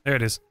 There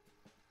it is.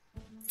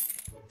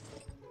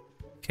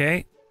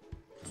 Okay.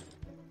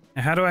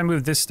 And how do I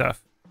move this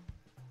stuff?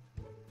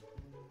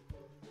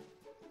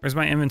 Where's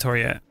my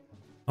inventory at?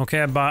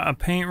 Okay, I bought a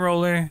paint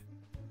roller.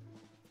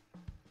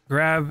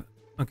 Grab.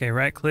 Okay,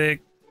 right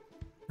click.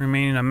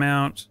 Remaining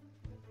amount.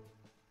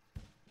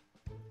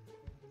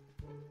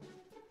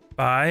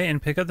 Buy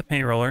and pick up the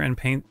paint roller and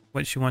paint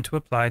what you want to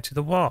apply to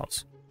the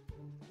walls.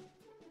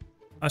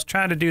 I was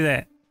trying to do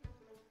that.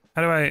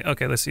 How do I...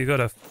 Okay, let's see. Go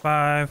to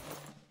 5.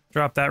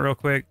 Drop that real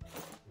quick.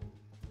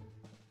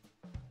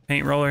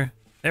 Paint roller.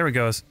 There it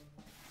goes.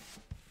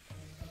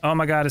 Oh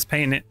my god, it's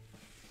painting it.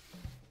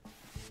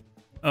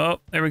 Oh,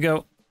 there we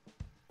go.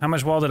 How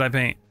much wall did I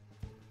paint?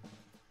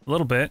 A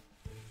little bit.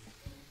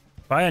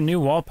 Buy a new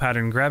wall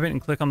pattern, grab it, and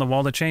click on the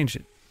wall to change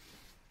it.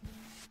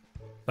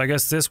 So I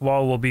guess this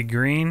wall will be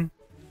green.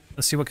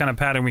 Let's see what kind of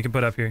pattern we can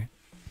put up here.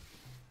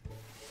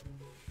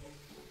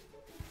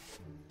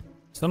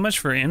 So much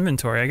for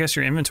inventory. I guess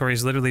your inventory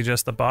is literally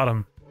just the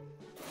bottom.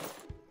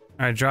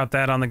 Alright, drop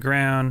that on the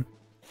ground.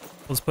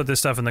 Let's put this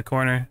stuff in the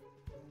corner.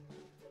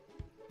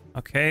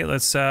 Okay,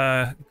 let's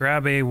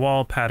grab a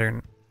wall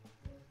pattern.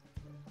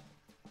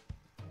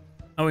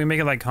 Oh, we make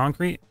it like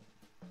concrete?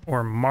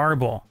 Or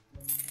marble.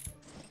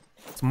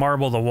 Let's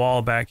marble the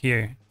wall back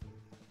here.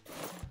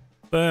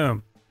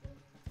 Boom.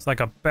 It's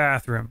like a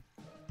bathroom.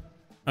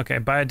 Okay,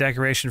 buy a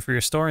decoration for your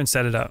store and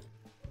set it up.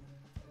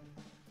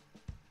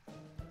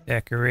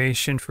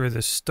 Decoration for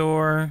the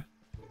store.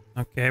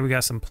 Okay, we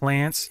got some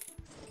plants.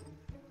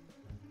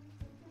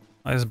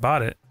 I just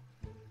bought it.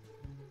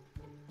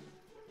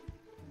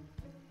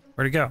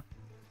 Where'd it go?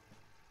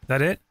 Is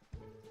that it?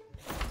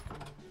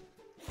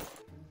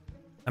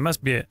 That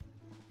must be it.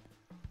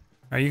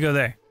 Alright, you go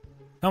there.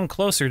 Come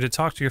closer to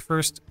talk to your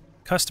first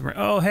customer.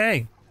 Oh,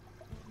 hey!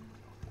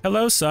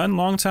 Hello, son.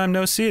 Long time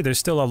no see. There's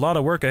still a lot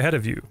of work ahead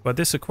of you, but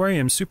this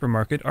aquarium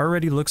supermarket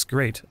already looks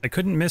great. I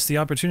couldn't miss the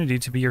opportunity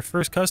to be your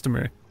first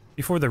customer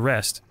before the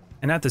rest,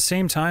 and at the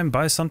same time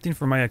buy something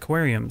for my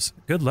aquariums.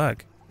 Good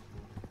luck.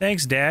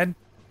 Thanks, Dad.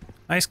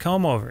 Nice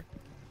comb over.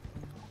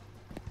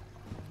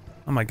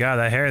 Oh my god,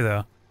 that hair,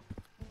 though.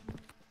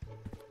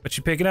 What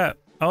you picking up?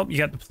 Oh, you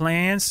got the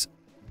plants.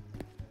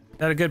 Is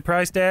that a good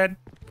price, Dad?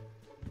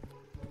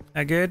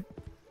 That good?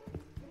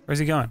 Where's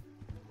he going?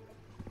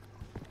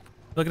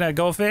 Looking at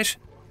goldfish?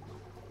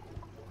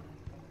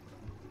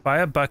 Buy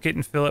a bucket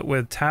and fill it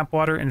with tap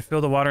water and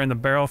fill the water in the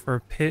barrel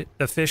for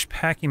the fish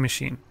packing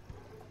machine.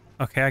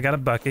 Okay, I got a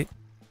bucket.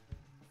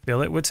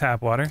 Fill it with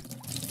tap water.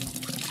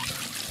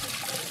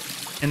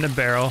 In the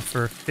barrel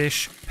for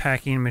fish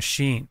packing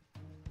machine.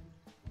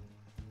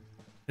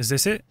 Is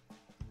this it?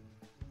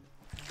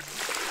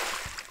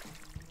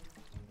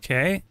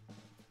 Okay.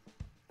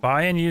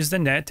 Buy and use the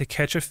net to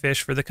catch a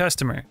fish for the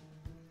customer.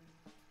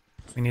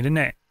 We need a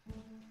net.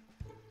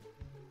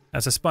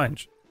 That's a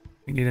sponge.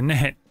 We need a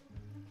net.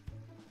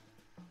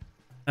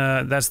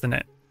 That's the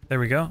net. There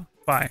we go.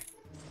 Buy.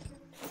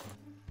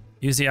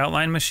 Use the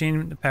outline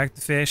machine to pack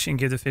the fish and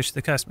give the fish to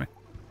the customer.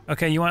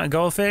 Okay, you want a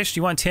goldfish?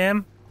 You want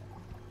Tim?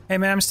 Hey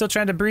man, I'm still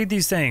trying to breed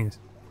these things.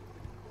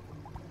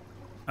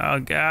 Oh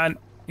god.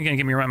 You're gonna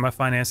get me right in my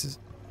finances.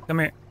 Come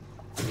here.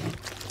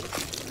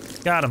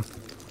 Got him.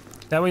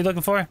 That what you're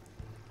looking for?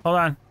 Hold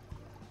on.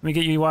 Let me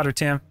get you water,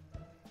 Tim.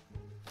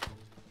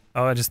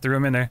 Oh, I just threw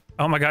him in there.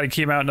 Oh my god, he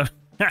came out.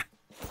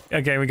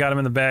 Okay, we got him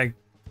in the bag.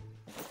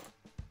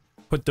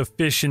 Put the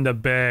fish in the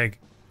bag.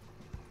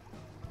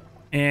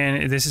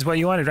 And this is what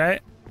you wanted,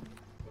 right?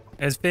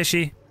 It's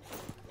fishy.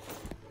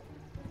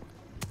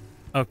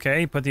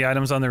 Okay, put the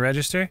items on the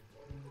register.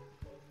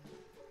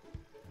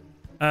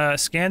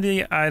 Scan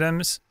the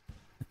items.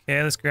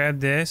 Okay, let's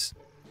grab this.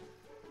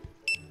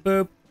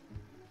 Boop.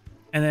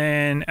 And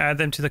then add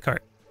them to the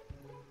cart.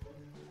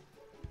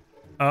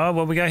 Oh,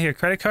 what we got here?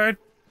 Credit card?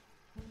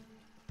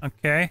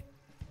 Okay.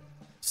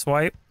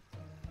 Swipe.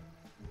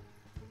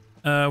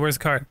 Where's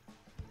the card?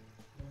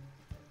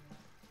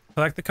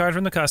 Collect the card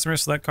from the customer,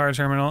 select card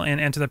terminal, and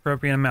enter the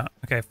appropriate amount.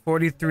 Okay,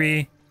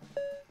 43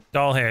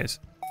 doll hairs.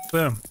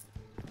 Boom.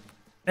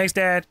 Thanks,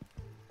 Dad.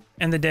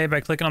 End the day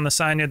by clicking on the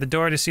sign near the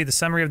door to see the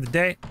summary of the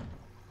day.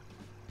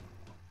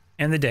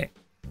 End the day.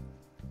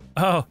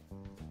 Oh.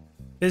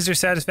 Visitor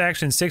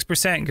satisfaction,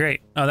 6%.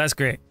 Great. Oh, that's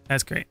great.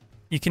 That's great.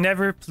 You can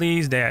never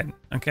please Dad.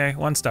 Okay,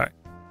 1 star.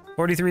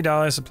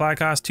 $43. Supply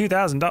cost,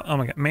 $2,000. Oh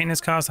my god.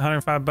 Maintenance cost,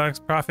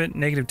 $105. Profit,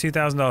 negative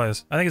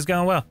 $2,000. I think it's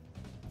going well.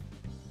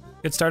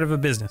 Good start of a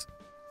business.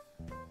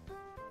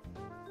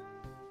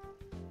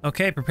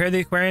 Okay, prepare the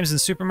aquariums in the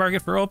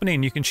supermarket for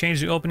opening. You can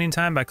change the opening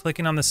time by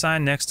clicking on the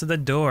sign next to the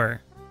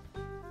door.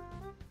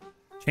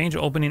 Change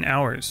opening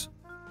hours.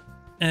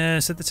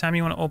 Set the time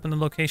you want to open the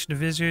location to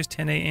visitors,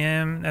 10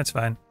 a.m. That's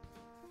fine.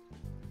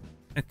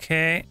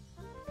 Okay.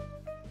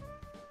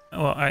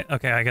 Well,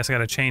 okay, I guess I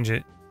gotta change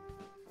it.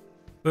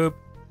 Boop.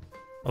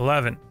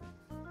 11.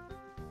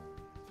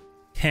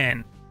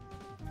 10.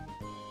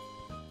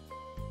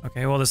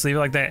 Okay, well, let's leave it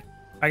like that.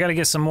 I gotta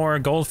get some more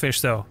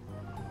goldfish, though.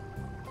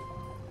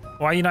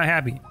 Why are you not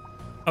happy?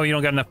 Oh, you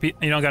don't got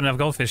enough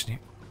goldfish in here.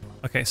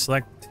 Okay,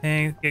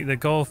 selecting, get the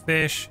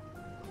goldfish.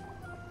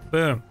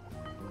 Boom.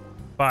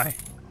 Bye.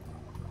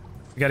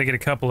 We gotta get a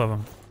couple of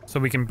them so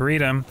we can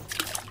breed them.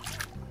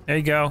 There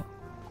you go.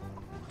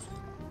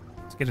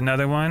 Let's get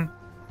another one.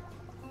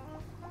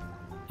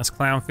 That's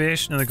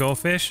clownfish, another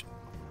goldfish.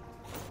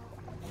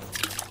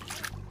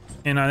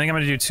 And I think I'm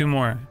gonna do 2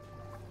 more.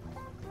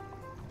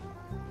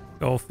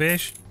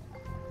 Goldfish.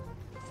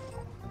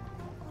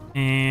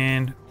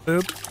 And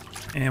boop.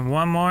 And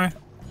 1 more.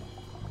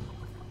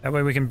 That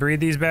way we can breed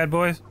these bad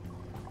boys.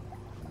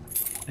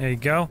 There you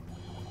go.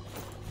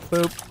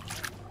 Boop.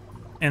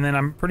 And then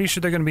I'm pretty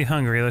sure they're gonna be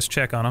hungry. Let's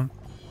check on them.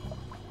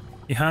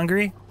 You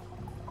hungry?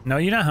 No,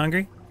 you're not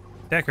hungry.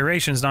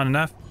 Decoration's not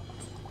enough.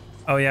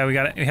 Oh yeah, we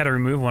had to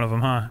remove one of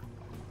them, huh?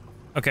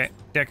 Okay,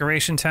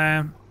 decoration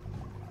time.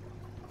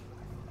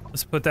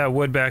 Let's put that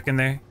wood back in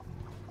there.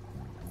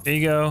 There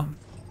you go.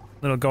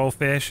 Little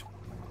goldfish.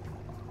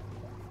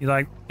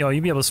 Yo,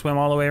 you'd be able to swim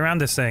all the way around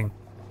this thing.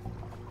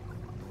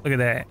 Look at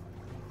that.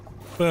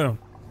 Boom.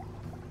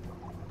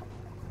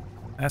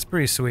 That's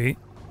pretty sweet.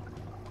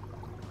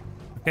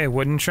 Okay,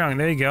 wooden trunk.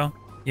 There you go.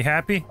 You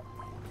happy?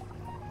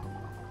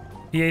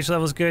 pH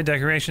level's good.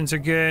 Decorations are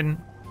good.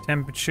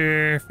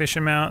 Temperature, fish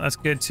amount, that's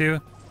good too.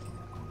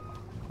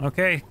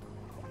 Okay.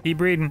 Keep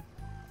breeding.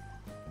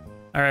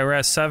 All right, we're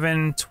at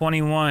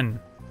 721.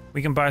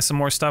 We can buy some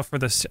more stuff for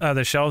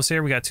the shelves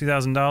here. We got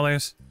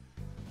 $2,000.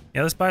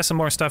 Yeah, let's buy some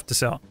more stuff to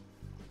sell.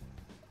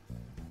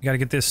 We got to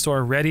get this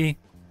store ready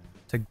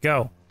to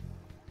go.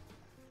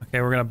 Okay,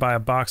 we're going to buy a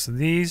box of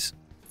these.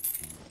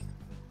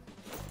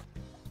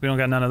 We don't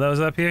got none of those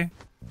up here.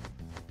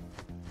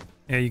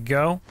 There you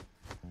go.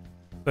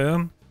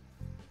 Boom.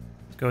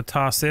 Let's go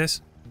toss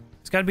this.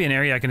 There's got to be an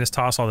area I can just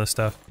toss all this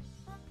stuff.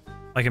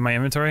 Like in my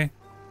inventory.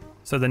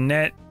 So the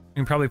net, we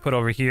can probably put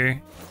over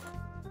here.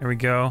 There we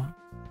go.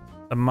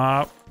 The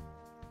mop.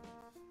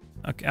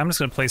 Okay, I'm just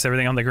going to place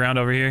everything on the ground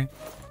over here.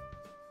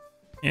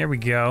 Here we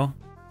go.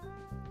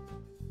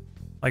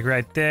 Like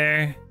right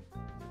there.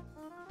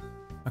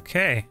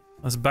 Okay,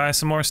 let's buy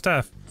some more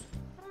stuff.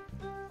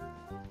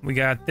 We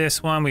got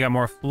this one. We got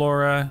more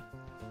flora.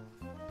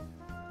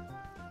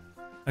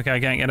 Okay, I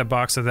can't get a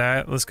box of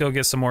that. Let's go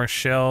get some more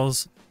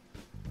shells.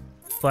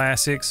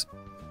 Classics.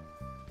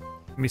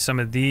 Give me some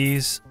of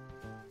these.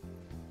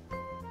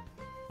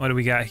 What do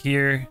we got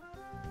here?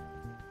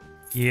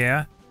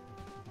 Yeah.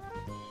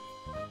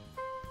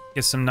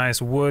 Get some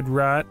nice wood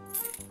rot.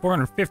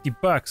 450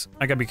 bucks.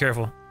 I gotta be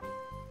careful.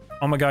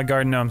 Oh my god,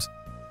 garden gnomes.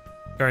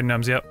 Garden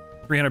gnomes, yep.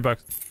 300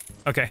 bucks.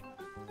 Okay.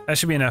 That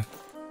should be enough.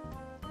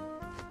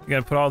 We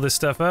gotta put all this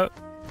stuff up.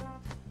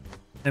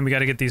 Then we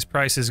gotta get these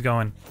prices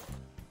going.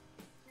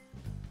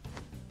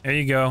 There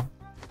you go.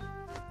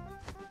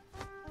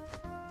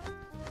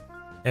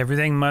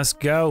 Everything must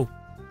go.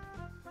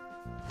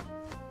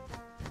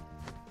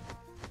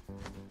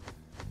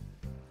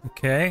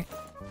 Okay.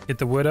 Get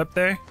the wood up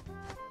there.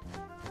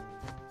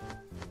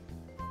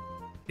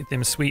 Get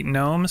them sweet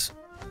gnomes.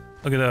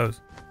 Look at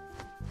those.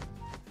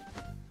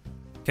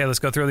 Okay, let's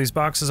go throw these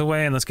boxes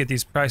away and let's get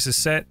these prices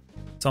set.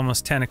 It's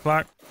almost 10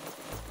 o'clock.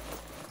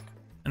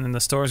 And then the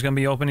store's gonna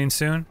be opening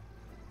soon.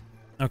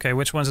 Okay,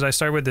 which ones did I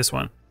start with? This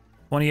one.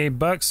 28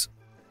 bucks.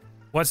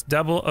 What's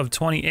double of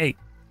 28?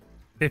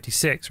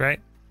 56,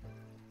 right?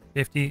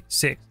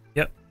 56.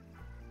 Yep.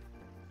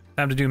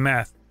 Time to do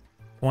math.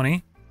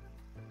 20.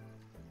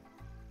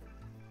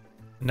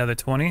 Another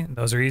 20.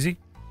 Those are easy.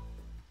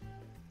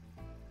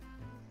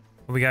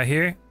 What we got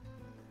here?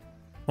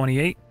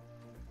 28.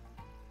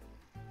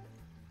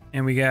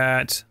 And we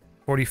got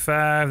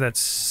 45. That's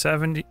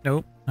 70.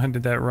 Nope, I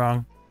did that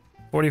wrong.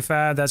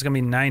 45. That's gonna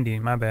be 90.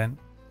 My bad.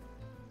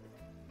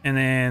 And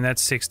then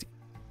that's 60.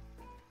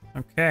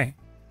 Okay.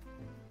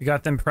 We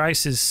got them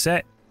prices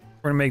set.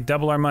 We're gonna make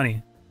double our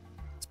money.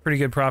 It's a pretty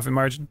good profit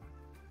margin.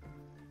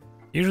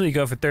 Usually you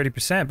go for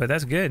 30%, but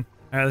that's good.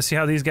 All right, let's see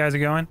how these guys are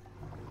going.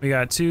 We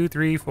got 2,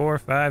 3, 4,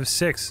 5,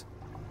 6.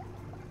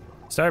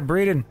 Start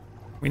breeding.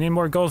 We need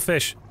more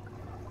goldfish.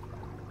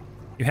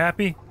 You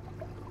happy?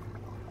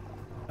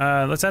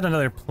 Let's add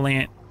another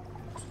plant.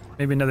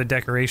 Maybe another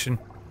decoration.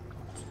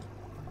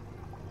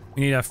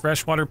 We need a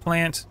freshwater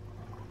plant.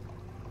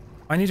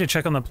 I need to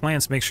check on the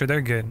plants, make sure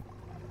they're good.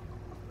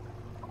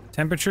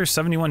 Temperature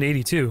 71 to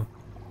 82.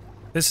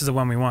 This is the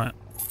one we want.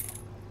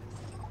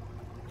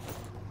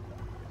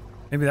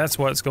 Maybe that's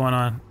what's going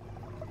on.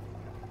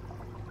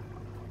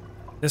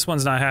 This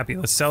one's not happy.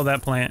 Let's sell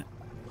that plant.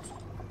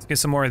 Let's get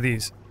some more of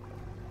these.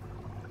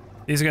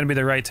 These are going to be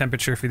the right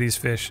temperature for these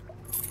fish.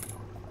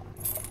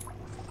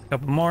 A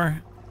couple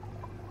more.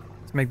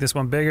 Let's make this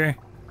one bigger.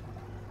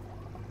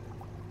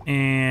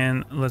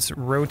 And let's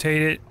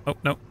rotate it. Oh,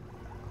 no.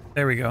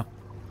 There we go.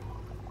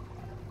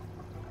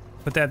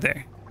 Put that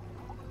there.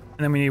 And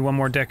then we need one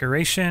more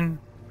decoration.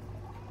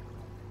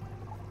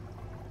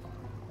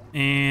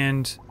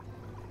 And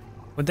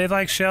would they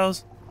like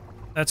shells?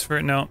 That's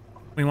for no.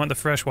 We want the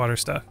freshwater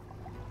stuff.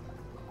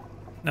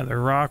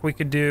 Another rock we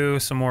could do.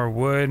 Some more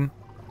wood.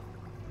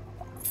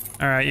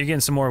 All right, you're getting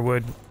some more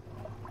wood.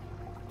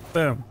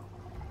 Boom.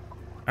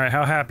 All right,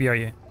 how happy are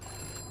you?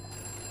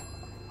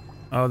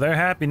 Oh, they're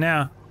happy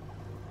now.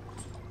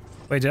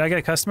 Wait, did I get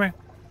a customer?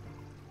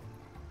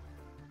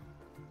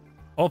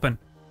 Open.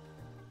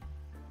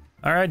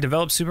 All right,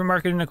 develop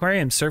supermarket and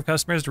aquariums. Serve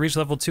customers to reach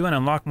level 2 and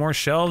unlock more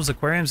shelves,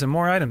 aquariums, and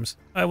more items.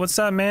 All right, what's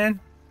up, man?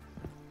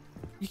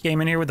 You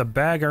came in here with a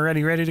bag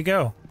already ready to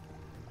go.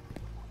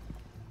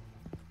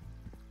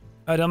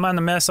 I don't mind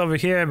the mess over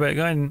here, but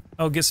go ahead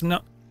and get some. No,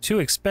 too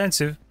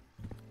expensive.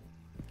 What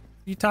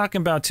are you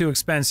talking about? Too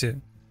expensive?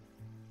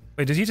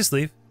 Wait, did he just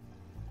leave?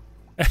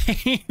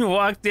 He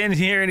walked in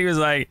here and he was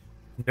like,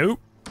 "Nope."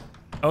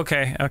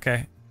 Okay,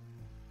 okay.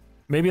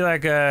 Maybe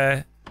like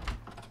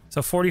so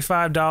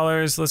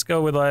 $45. Let's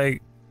go with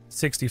like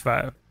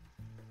 65.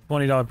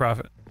 $20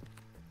 profit.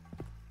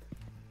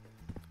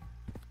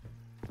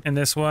 And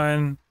this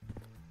one,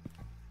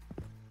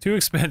 too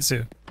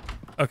expensive.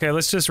 Okay,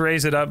 let's just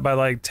raise it up by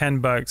like 10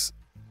 bucks.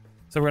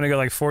 So we're gonna go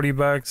like 40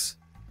 bucks.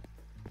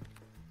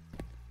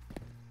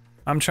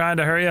 I'm trying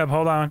to hurry up,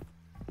 hold on.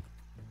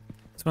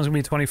 This one's gonna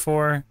be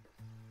 24.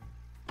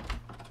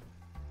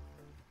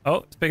 Oh,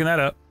 it's picking that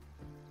up.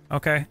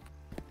 Okay.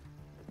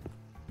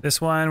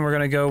 This one, we're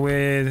gonna go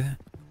with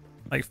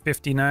like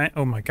 59.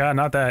 Oh my god,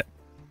 not that.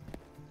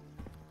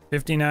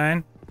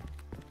 59.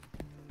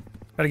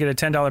 Gotta get a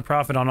 $10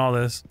 profit on all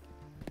this.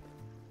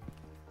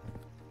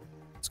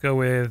 go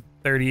with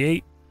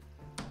 38.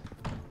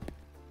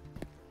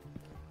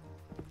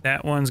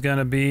 That one's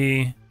gonna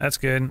be, that's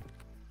good.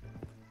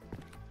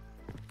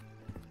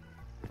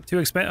 Too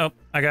expensive. Oh,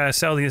 I gotta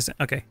sell these.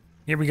 Okay,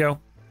 here we go.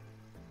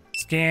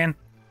 Scan.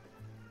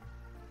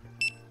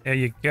 There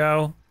you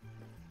go.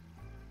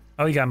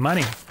 Oh, you got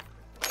money.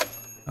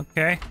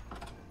 Okay.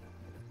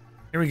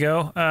 Here we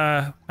go.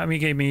 How many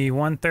gave me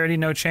 130,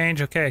 no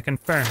change? Okay,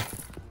 confirm.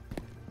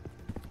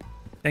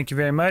 Thank you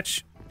very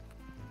much.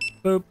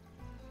 Boop.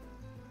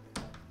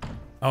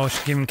 Oh,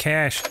 she gave him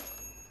cash.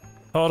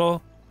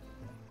 Total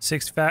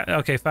 65.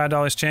 Okay,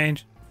 $5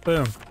 change.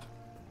 Boom.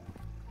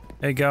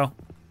 There you go.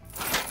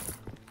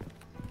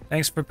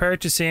 Thanks for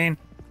purchasing.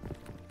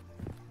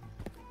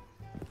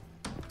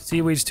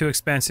 Seaweed's too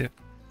expensive.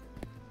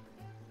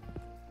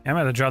 I'm gonna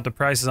have to drop the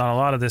prices on a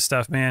lot of this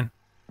stuff, man.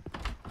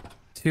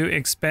 Too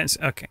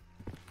expensive. Okay.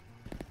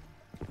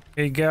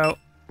 Here you go.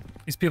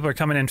 These people are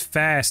coming in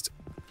fast.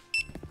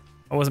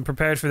 I wasn't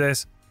prepared for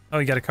this. Oh,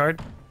 you got a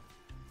card?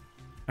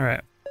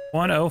 Alright.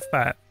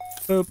 105.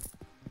 Boop.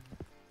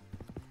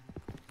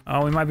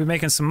 Oh, we might be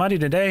making some money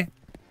today.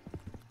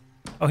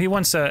 Oh, he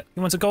wants a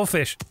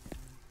goldfish.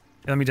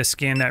 Let me just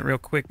scan that real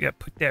quick. Yeah,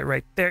 put that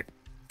right there.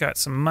 Got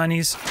some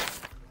monies.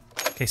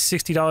 Okay,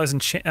 $60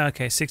 and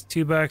okay,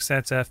 62 bucks.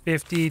 That's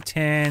 50,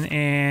 10,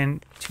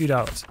 and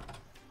 $2.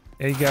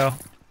 There you go. All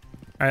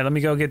right, let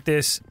me go get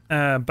this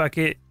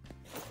bucket.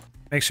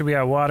 Make sure we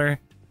have water.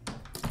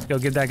 Let's go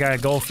get that guy a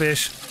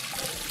goldfish.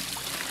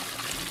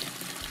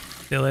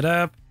 Fill it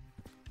up.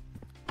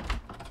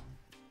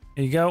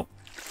 There you go. All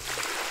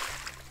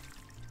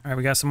right,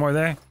 we got some more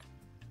there.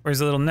 Where's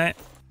the little net?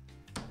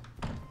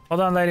 Hold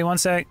on, lady, one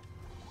sec.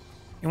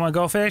 You want a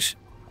goldfish?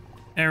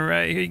 All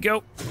right, here you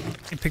go.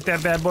 You pick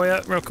that bad boy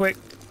up real quick.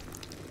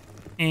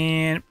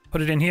 And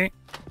put it in here.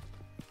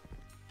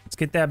 Let's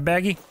get that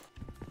baggie.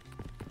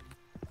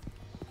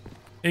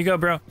 Here you go,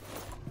 bro.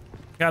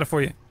 Got it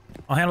for you.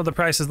 I'll handle the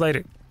prices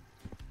later.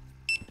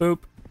 Boop.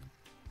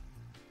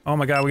 Oh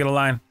my god, we got a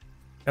line.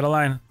 Got a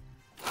line.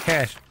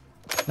 Cash.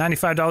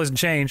 $95 and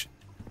change.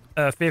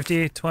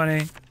 50,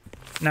 20,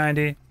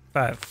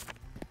 95.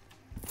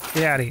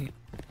 Get out of here.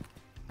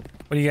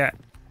 What do you got?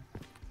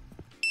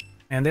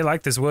 Man, they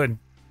like this wood.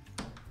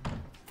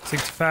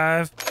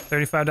 65,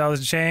 $35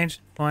 to change.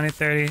 20,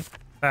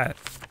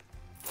 35.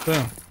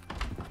 Boom.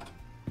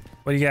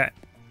 What do you got?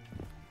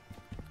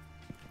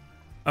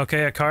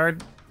 Okay, a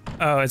card.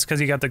 Oh, it's because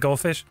you got the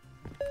goldfish.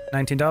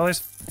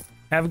 $19.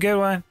 Have a good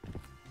one.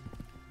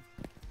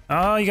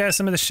 Oh, you got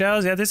some of the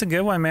shells. Yeah, this is a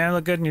good one, man.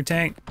 Look good in your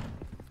tank.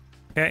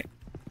 Okay.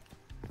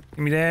 Give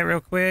me that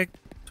real quick.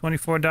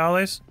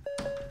 $24.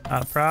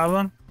 Not a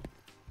problem.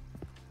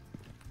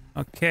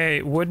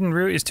 Okay, wooden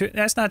root is too...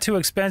 That's not too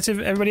expensive.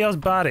 Everybody else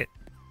bought it.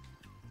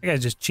 That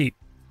guy's just cheap.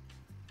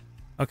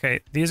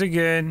 Okay, these are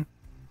good.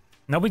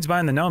 Nobody's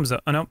buying the gnomes,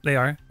 though. Oh, no, they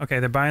are. Okay,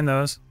 they're buying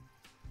those.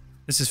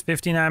 This is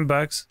 59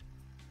 bucks.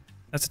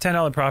 That's a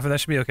 $10 profit. That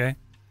should be okay.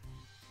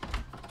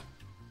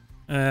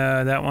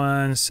 That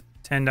one's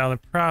 $10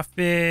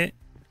 profit.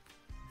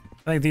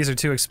 I think these are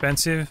too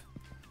expensive.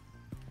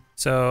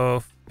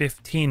 So,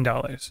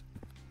 $15.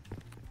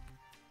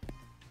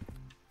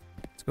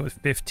 Let's go with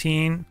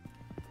 15.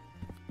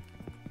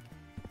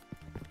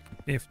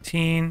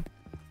 15.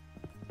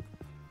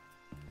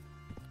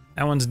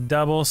 That one's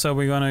double, so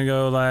we're gonna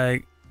go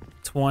like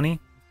 20.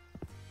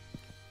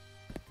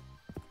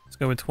 Let's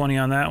go with 20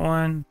 on that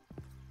one.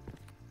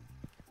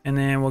 And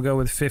then we'll go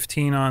with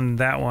 15 on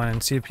that one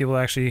and see if people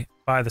actually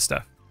buy the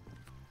stuff.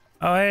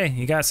 Oh, hey,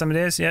 you got some of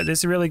this? Yeah, this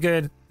is really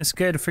good. It's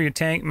good for your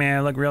tank,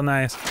 man. Look real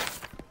nice.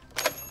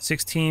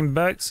 16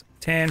 bucks.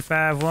 10,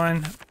 5,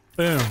 1.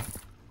 Boom.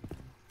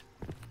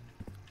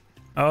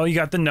 Oh, you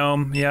got the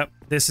gnome. Yep.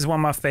 This is one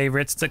of my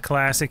favorites. It's a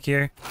classic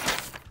here.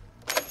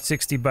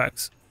 60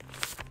 bucks.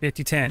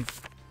 50, 10.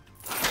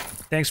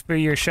 Thanks for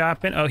your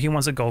shopping. Oh, he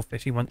wants a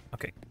goldfish. He wants...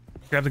 Okay.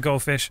 Grab the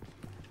goldfish.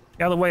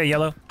 Get out of the way,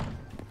 yellow.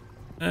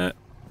 It's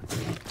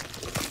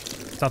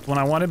not the one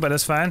I wanted, but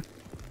it's fine.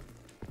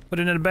 Put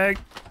it in a bag.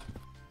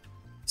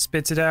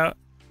 Spits it out.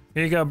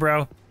 Here you go,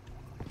 bro.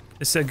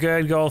 This is a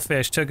good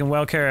goldfish. Taken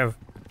well care of.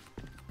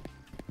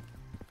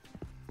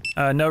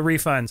 No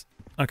refunds.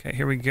 Okay,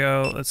 here we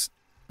go. Let's...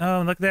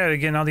 Oh, look there. They're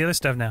getting all the other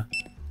stuff now.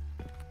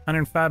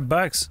 105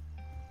 bucks.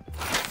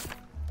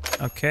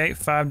 Okay,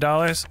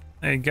 $5.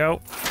 There you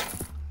go.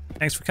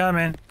 Thanks for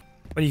coming.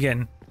 What are you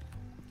getting?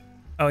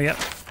 Oh, yep.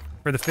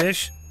 For the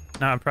fish.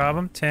 Not a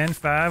problem. 10,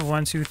 5,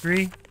 1, 2,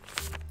 3.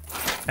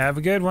 Have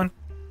a good one.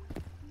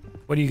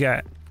 What do you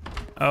got?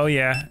 Oh,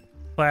 yeah.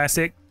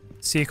 Classic.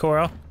 Sea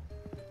coral.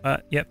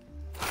 Yep.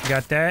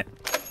 Got that.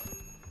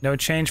 No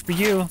change for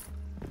you.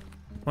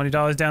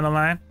 $20 down the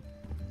line.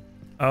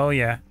 Oh,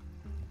 yeah.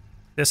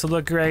 This will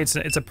look great.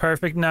 It's a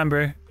perfect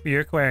number for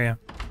your aquarium.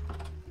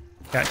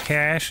 Got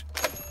cash.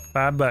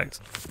 $5.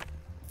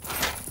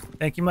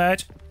 Thank you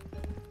much.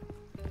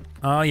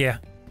 Oh, yeah.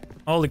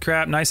 Holy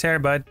crap. Nice hair,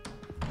 bud.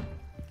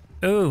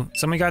 Ooh,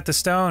 somebody got the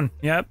stone.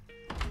 Yep.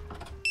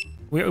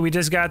 We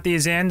just got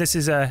these in. This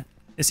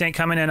ain't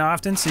coming in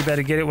often, so you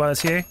better get it while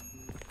it's here.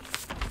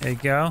 There you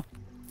go.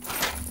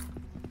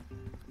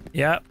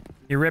 Yep.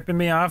 You're ripping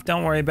me off.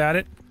 Don't worry about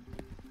it.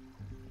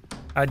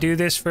 I do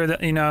this for the,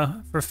 you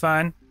know, for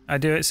fun. I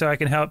do it so I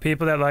can help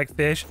people that like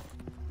fish.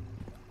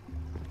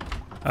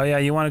 Oh yeah,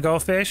 you want to go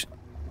fish?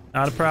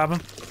 Not a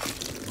problem.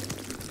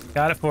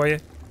 Got it for you.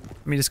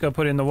 Let me just go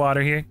put it in the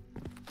water here.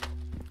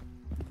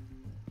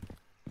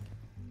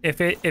 If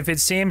it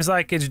seems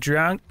like it's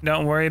drunk,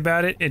 don't worry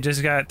about it. It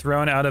just got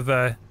thrown out of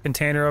a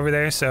container over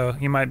there, so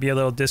you might be a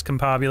little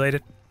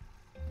discombobulated.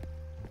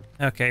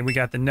 Okay, we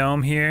got the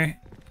gnome here.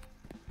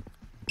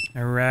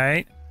 All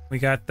right, we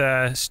got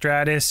the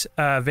Stratus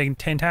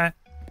Vigtenta,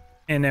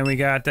 and then we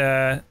got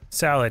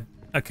salad.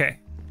 Okay,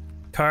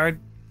 card.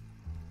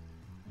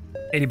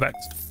 80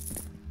 bucks.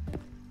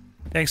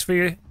 Thanks for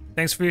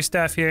your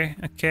stuff here.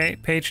 Okay,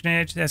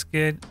 patronage, that's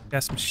good.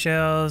 Got some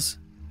shells.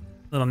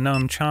 Little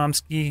gnome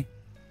Chomsky.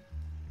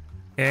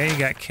 Okay, you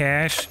got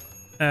cash.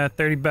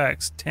 30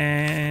 bucks.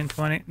 10,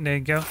 20. There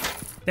you go.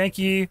 Thank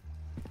you.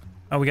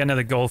 Oh, we got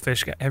another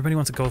goldfish. Everybody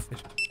wants a goldfish.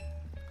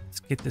 Let's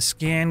get the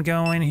scan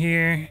going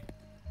here.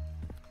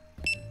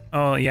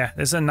 Oh, yeah.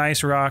 This is a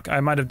nice rock.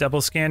 I might have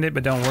double scanned it,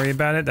 but don't worry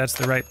about it. That's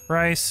the right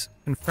price.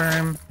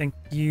 Confirm. Thank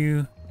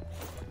you.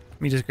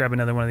 Let me just grab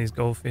another one of these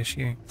goldfish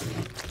here.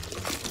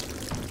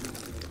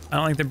 I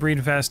don't think they're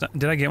breeding fast.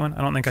 Did I get one?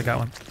 I don't think I got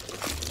one.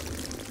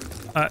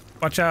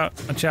 Watch out.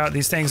 Watch out.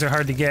 These things are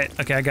hard to get.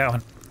 Okay, I got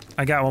one.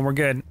 I got one. We're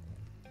good.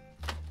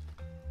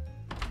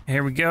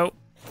 Here we go.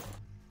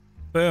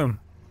 Boom.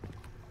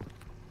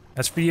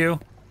 That's for you.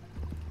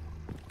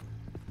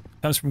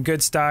 Comes from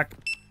good stock.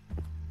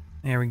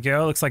 There we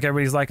go. Looks like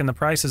everybody's liking the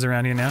prices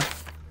around here now.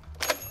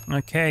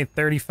 Okay,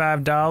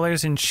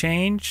 $35 and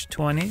change.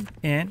 20,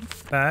 10,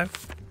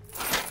 5.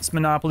 It's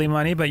Monopoly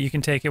money, but you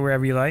can take it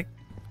wherever you like.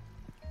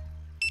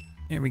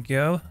 Here we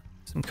go.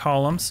 Some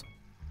columns.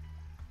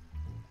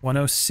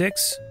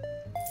 106.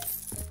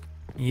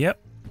 Yep.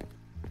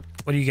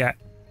 What do you got?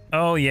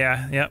 Oh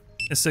yeah, yep.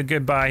 This is a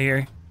good buy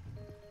here.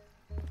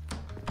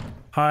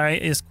 High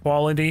is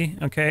quality.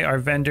 Okay, our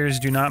vendors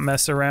do not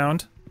mess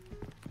around.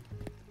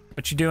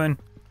 What you doing?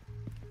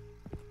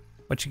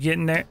 What you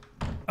getting there?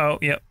 Oh,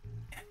 yep.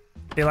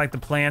 They like the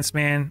plants,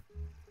 man.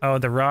 Oh,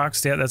 the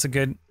rocks. Yeah, that's a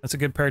good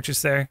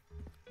purchase there.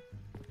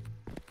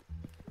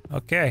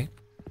 Okay.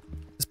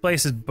 This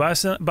place is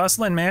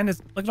bustling, man. Look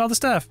at all the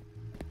stuff.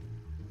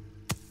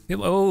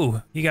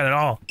 Oh, you got it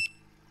all.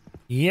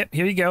 Yep,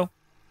 here you go.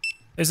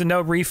 There's a no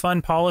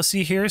refund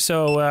policy here,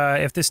 so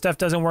if this stuff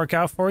doesn't work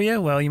out for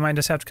you, well, you might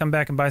just have to come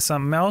back and buy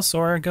something else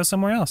or go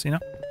somewhere else, you know?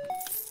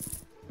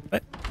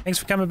 But thanks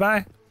for coming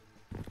by.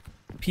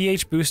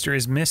 pH booster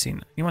is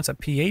missing. He wants a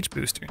pH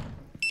booster.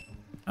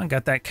 I don't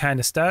got that kind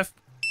of stuff.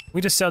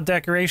 We just sell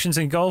decorations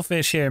and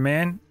goldfish here,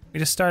 man. We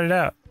just started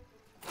out.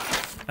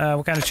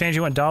 What kind of change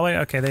you want?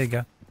 $1? Okay, there you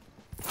go.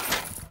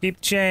 Keep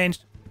the change.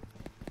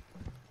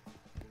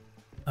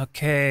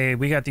 Okay,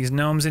 we got these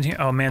gnomes in here.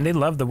 Oh man, they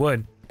love the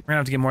wood. We're gonna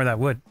have to get more of that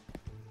wood.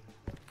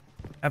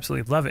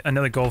 Absolutely love it.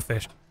 Another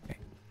goldfish. Okay.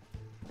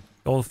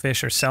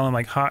 Goldfish are selling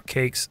like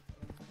hotcakes.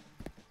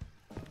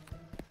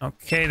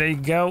 Okay, there you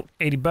go.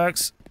 80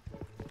 bucks.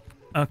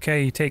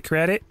 Okay, you take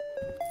credit.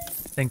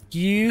 Thank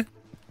you.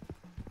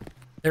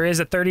 There is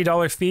a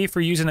 $30 fee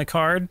for using a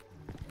card.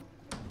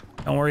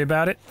 Don't worry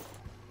about it.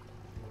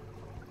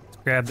 Let's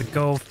grab the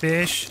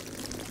goldfish.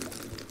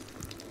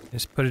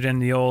 Just put it in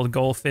the old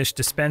goldfish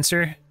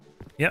dispenser.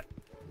 Yep.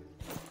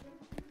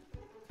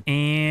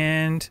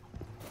 And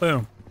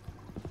boom.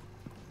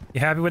 You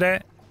happy with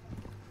that?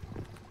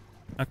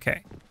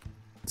 Okay.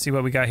 Let's see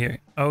what we got here.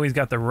 Oh, he's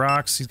got the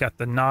rocks. He's got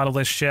the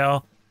nautilus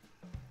shell.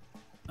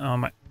 Oh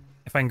my.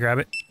 If I can grab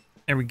it.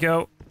 There we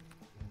go.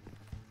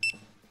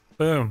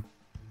 Boom.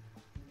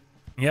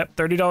 Yep,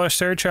 $30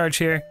 surcharge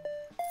here.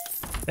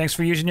 Thanks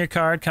for using your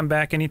card. Come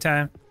back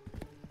anytime.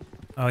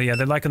 Oh yeah,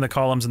 they're liking the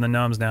columns and the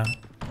gnomes now.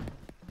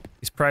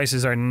 These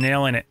prices are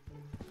nailing it.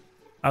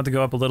 I'll have to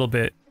go up a little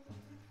bit.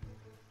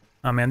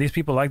 Oh man, these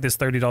people like this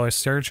 $30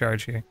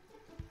 surcharge here.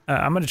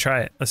 I'm gonna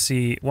try it. Let's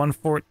see,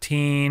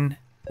 114,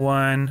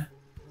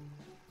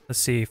 let's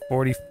see,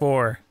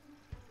 44.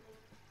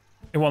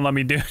 It won't let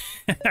me do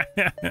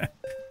it.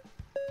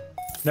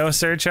 No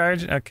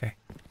surcharge? Okay.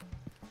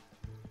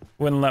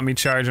 Wouldn't let me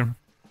charge them.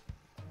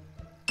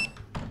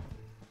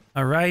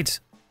 Alright.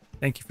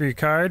 Thank you for your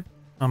card.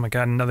 Oh my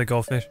god, another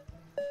goldfish.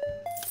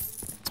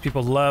 These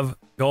people love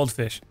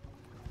goldfish.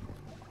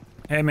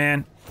 Hey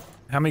man,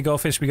 how many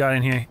goldfish we got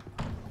in here?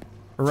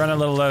 We're running a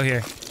little low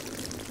here.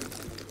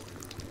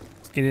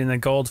 Let's get in the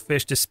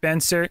goldfish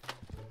dispenser.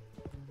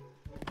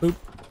 Boop.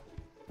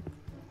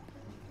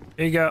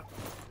 There you go.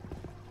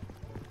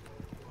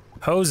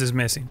 Hose is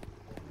missing.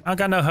 I don't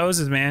got no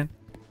hoses, man.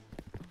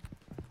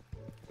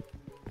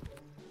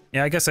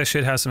 Yeah, I guess I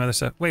should have some other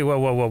stuff. Wait, whoa,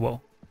 whoa, whoa,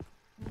 whoa.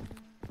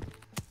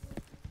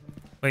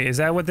 Wait, is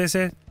that what this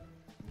is?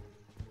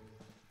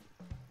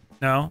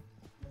 No.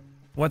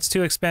 What's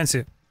too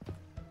expensive?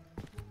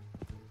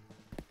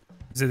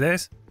 Is it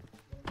this?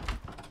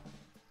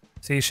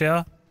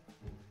 Seashell?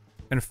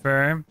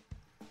 Confirm.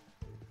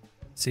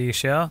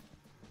 Seashell?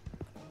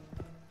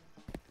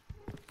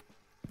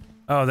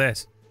 Oh,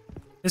 this.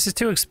 This is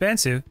too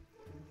expensive.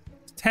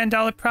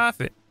 $10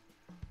 profit.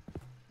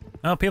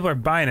 Well, people are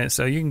buying it,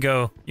 so you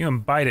can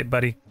bite it,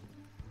 buddy.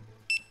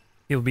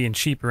 People being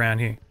cheap around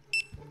here.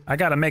 I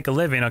gotta make a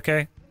living,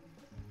 okay?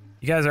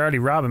 You guys are already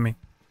robbing me.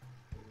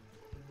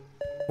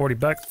 40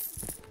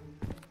 bucks.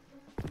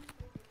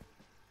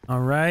 All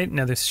right,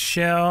 another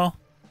shell.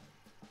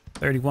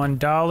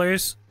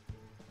 $31.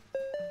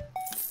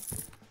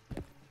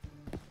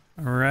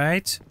 All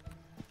right.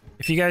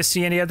 If you guys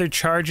see any other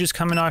charges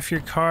coming off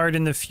your card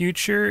in the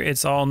future,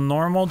 it's all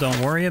normal. Don't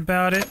worry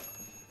about it.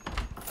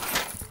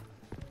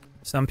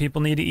 Some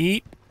people need to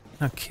eat.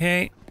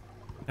 Okay.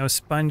 No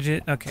sponge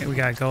it. Okay, we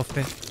got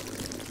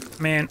goldfish.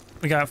 Man,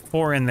 we got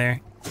 4 in there.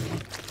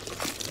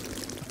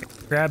 Okay,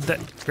 grab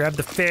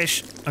the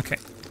fish. Okay.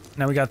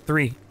 Now we got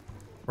 3.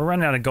 We're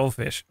running out of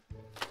goldfish.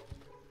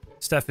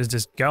 Stuff is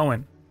just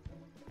going.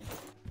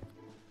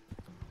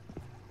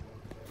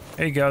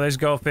 There you go, there's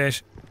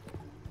goldfish.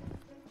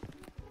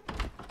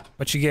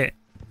 What you get?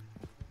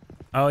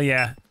 Oh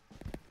yeah.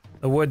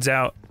 The wood's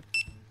out.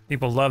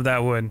 People love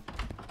that wood.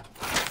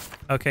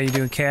 Okay, you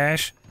doing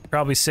cash?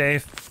 Probably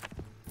safe.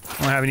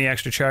 Won't have any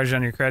extra charges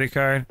on your credit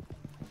card.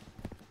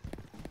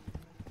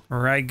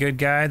 Alright, good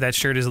guy. That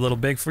shirt is a little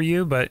big for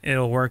you, but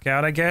it'll work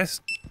out, I guess.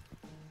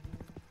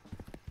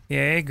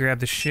 Okay, grab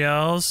the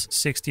shells.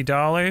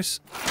 $60.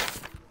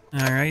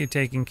 Alright, you're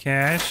taking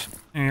cash.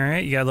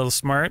 Alright, you got a little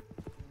smart.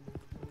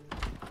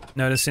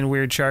 Noticing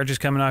weird charges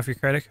coming off your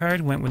credit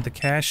card. Went with the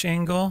cash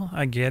angle.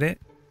 I get it.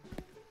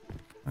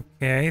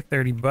 Okay,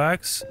 30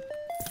 bucks.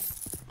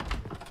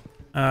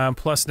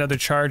 Plus another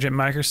charge at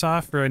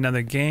Microsoft for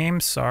another game.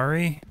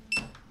 Sorry.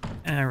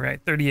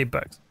 Alright, 38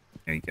 bucks.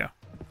 There you go.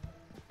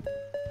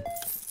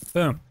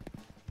 Boom.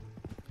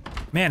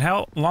 Man,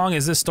 how long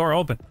is this store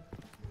open?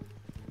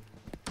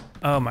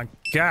 Oh my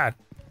god.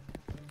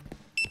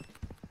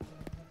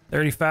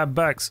 35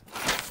 bucks.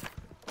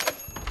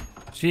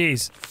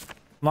 Jeez.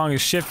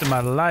 Longest shift in my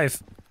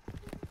life.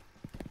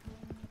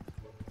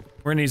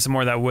 We're gonna need some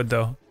more of that wood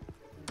though.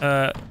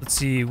 Let's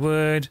see,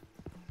 wood.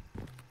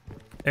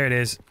 There it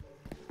is.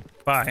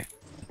 Buy.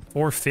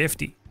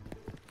 $4.50.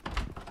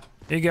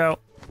 Here you go.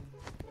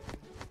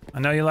 I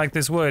know you like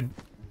this wood.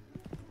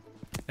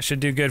 That should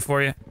do good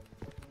for you.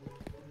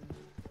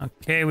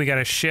 Okay, we got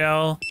a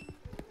shell.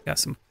 Got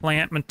some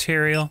plant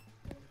material.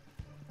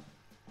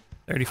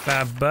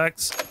 35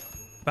 bucks.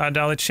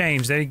 $5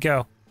 change. There you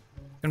go.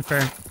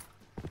 Confirm.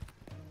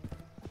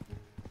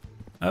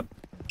 Up.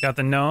 Got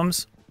the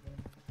gnomes.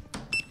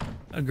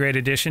 A great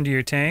addition to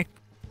your tank.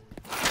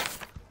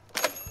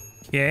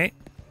 Okay.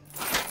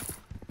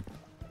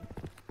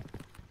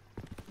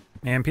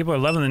 Man, people are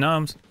loving the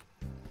gnomes.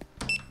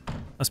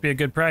 Must be a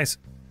good price.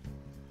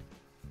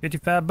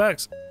 55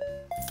 bucks.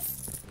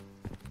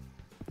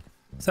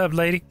 What's up,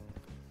 lady?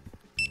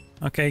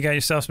 Okay, you got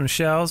yourself some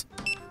shells.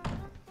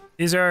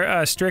 These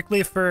are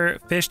strictly for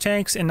fish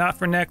tanks and not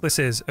for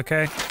necklaces,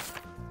 okay?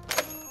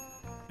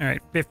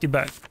 Alright, 50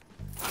 bucks.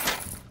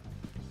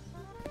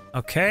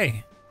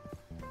 Okay.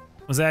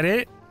 Was that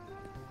it?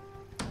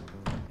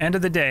 End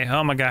of the day.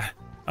 Oh my god.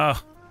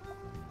 Oh,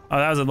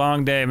 that was a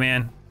long day,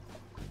 man.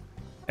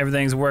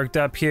 Everything's worked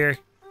up here.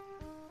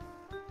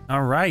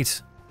 All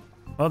right.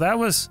 Well, that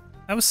was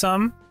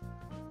some.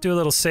 Do a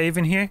little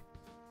saving here.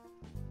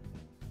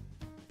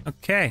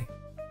 Okay.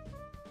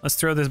 Let's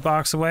throw this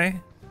box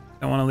away.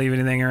 Don't want to leave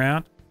anything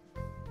around.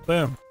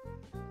 Boom.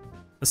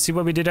 Let's see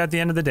what we did at the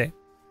end of the day.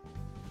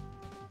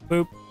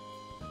 Boop.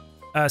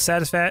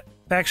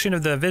 Satisfaction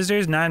of the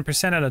visitors,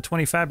 9% out of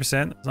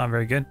 25%. That's not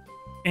very good.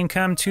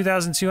 Income,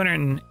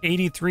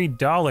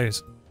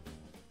 $2,283.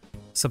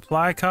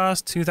 Supply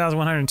cost,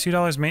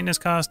 $2,102. Maintenance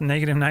cost,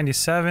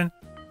 -97.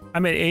 I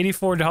made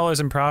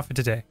 $84 in profit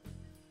today.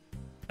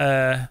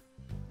 I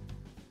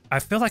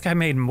feel like I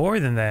made more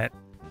than that.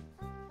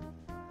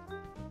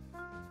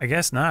 I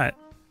guess not.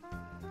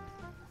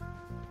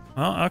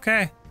 Well,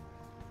 okay.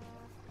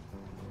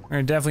 We're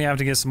gonna definitely have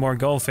to get some more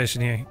goldfish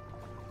in here.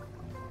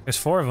 There's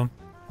 4 of them.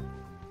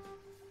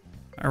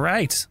 All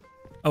right.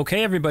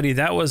 Okay, everybody,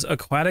 that was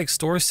Aquatic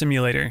Store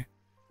Simulator.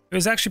 It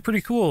was actually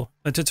pretty cool.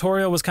 The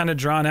tutorial was kind of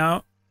drawn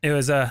out. It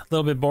was a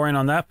little bit boring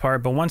on that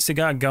part, but once it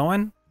got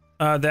going,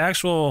 the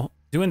actual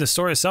doing the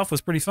store itself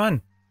was pretty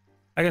fun.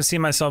 I can see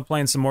myself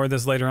playing some more of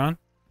this later on.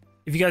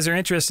 If you guys are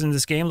interested in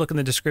this game, look in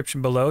the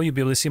description below. You'll be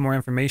able to see more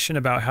information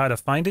about how to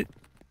find it.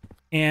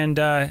 And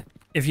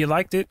if you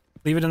liked it,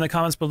 leave it in the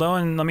comments below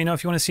and let me know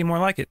if you want to see more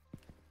like it.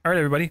 All right,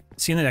 everybody.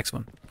 See you in the next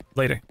one.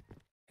 Later.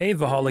 Hey,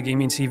 Valhalla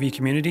Gaming TV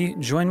community.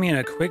 Join me in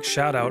a quick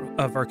shout out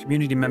of our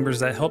community members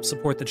that help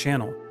support the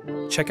channel.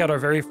 Check out our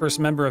very first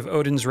member of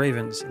Odin's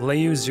Ravens,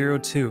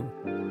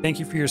 Leyu02. Thank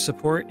you for your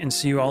support and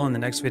see you all in the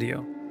next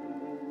video.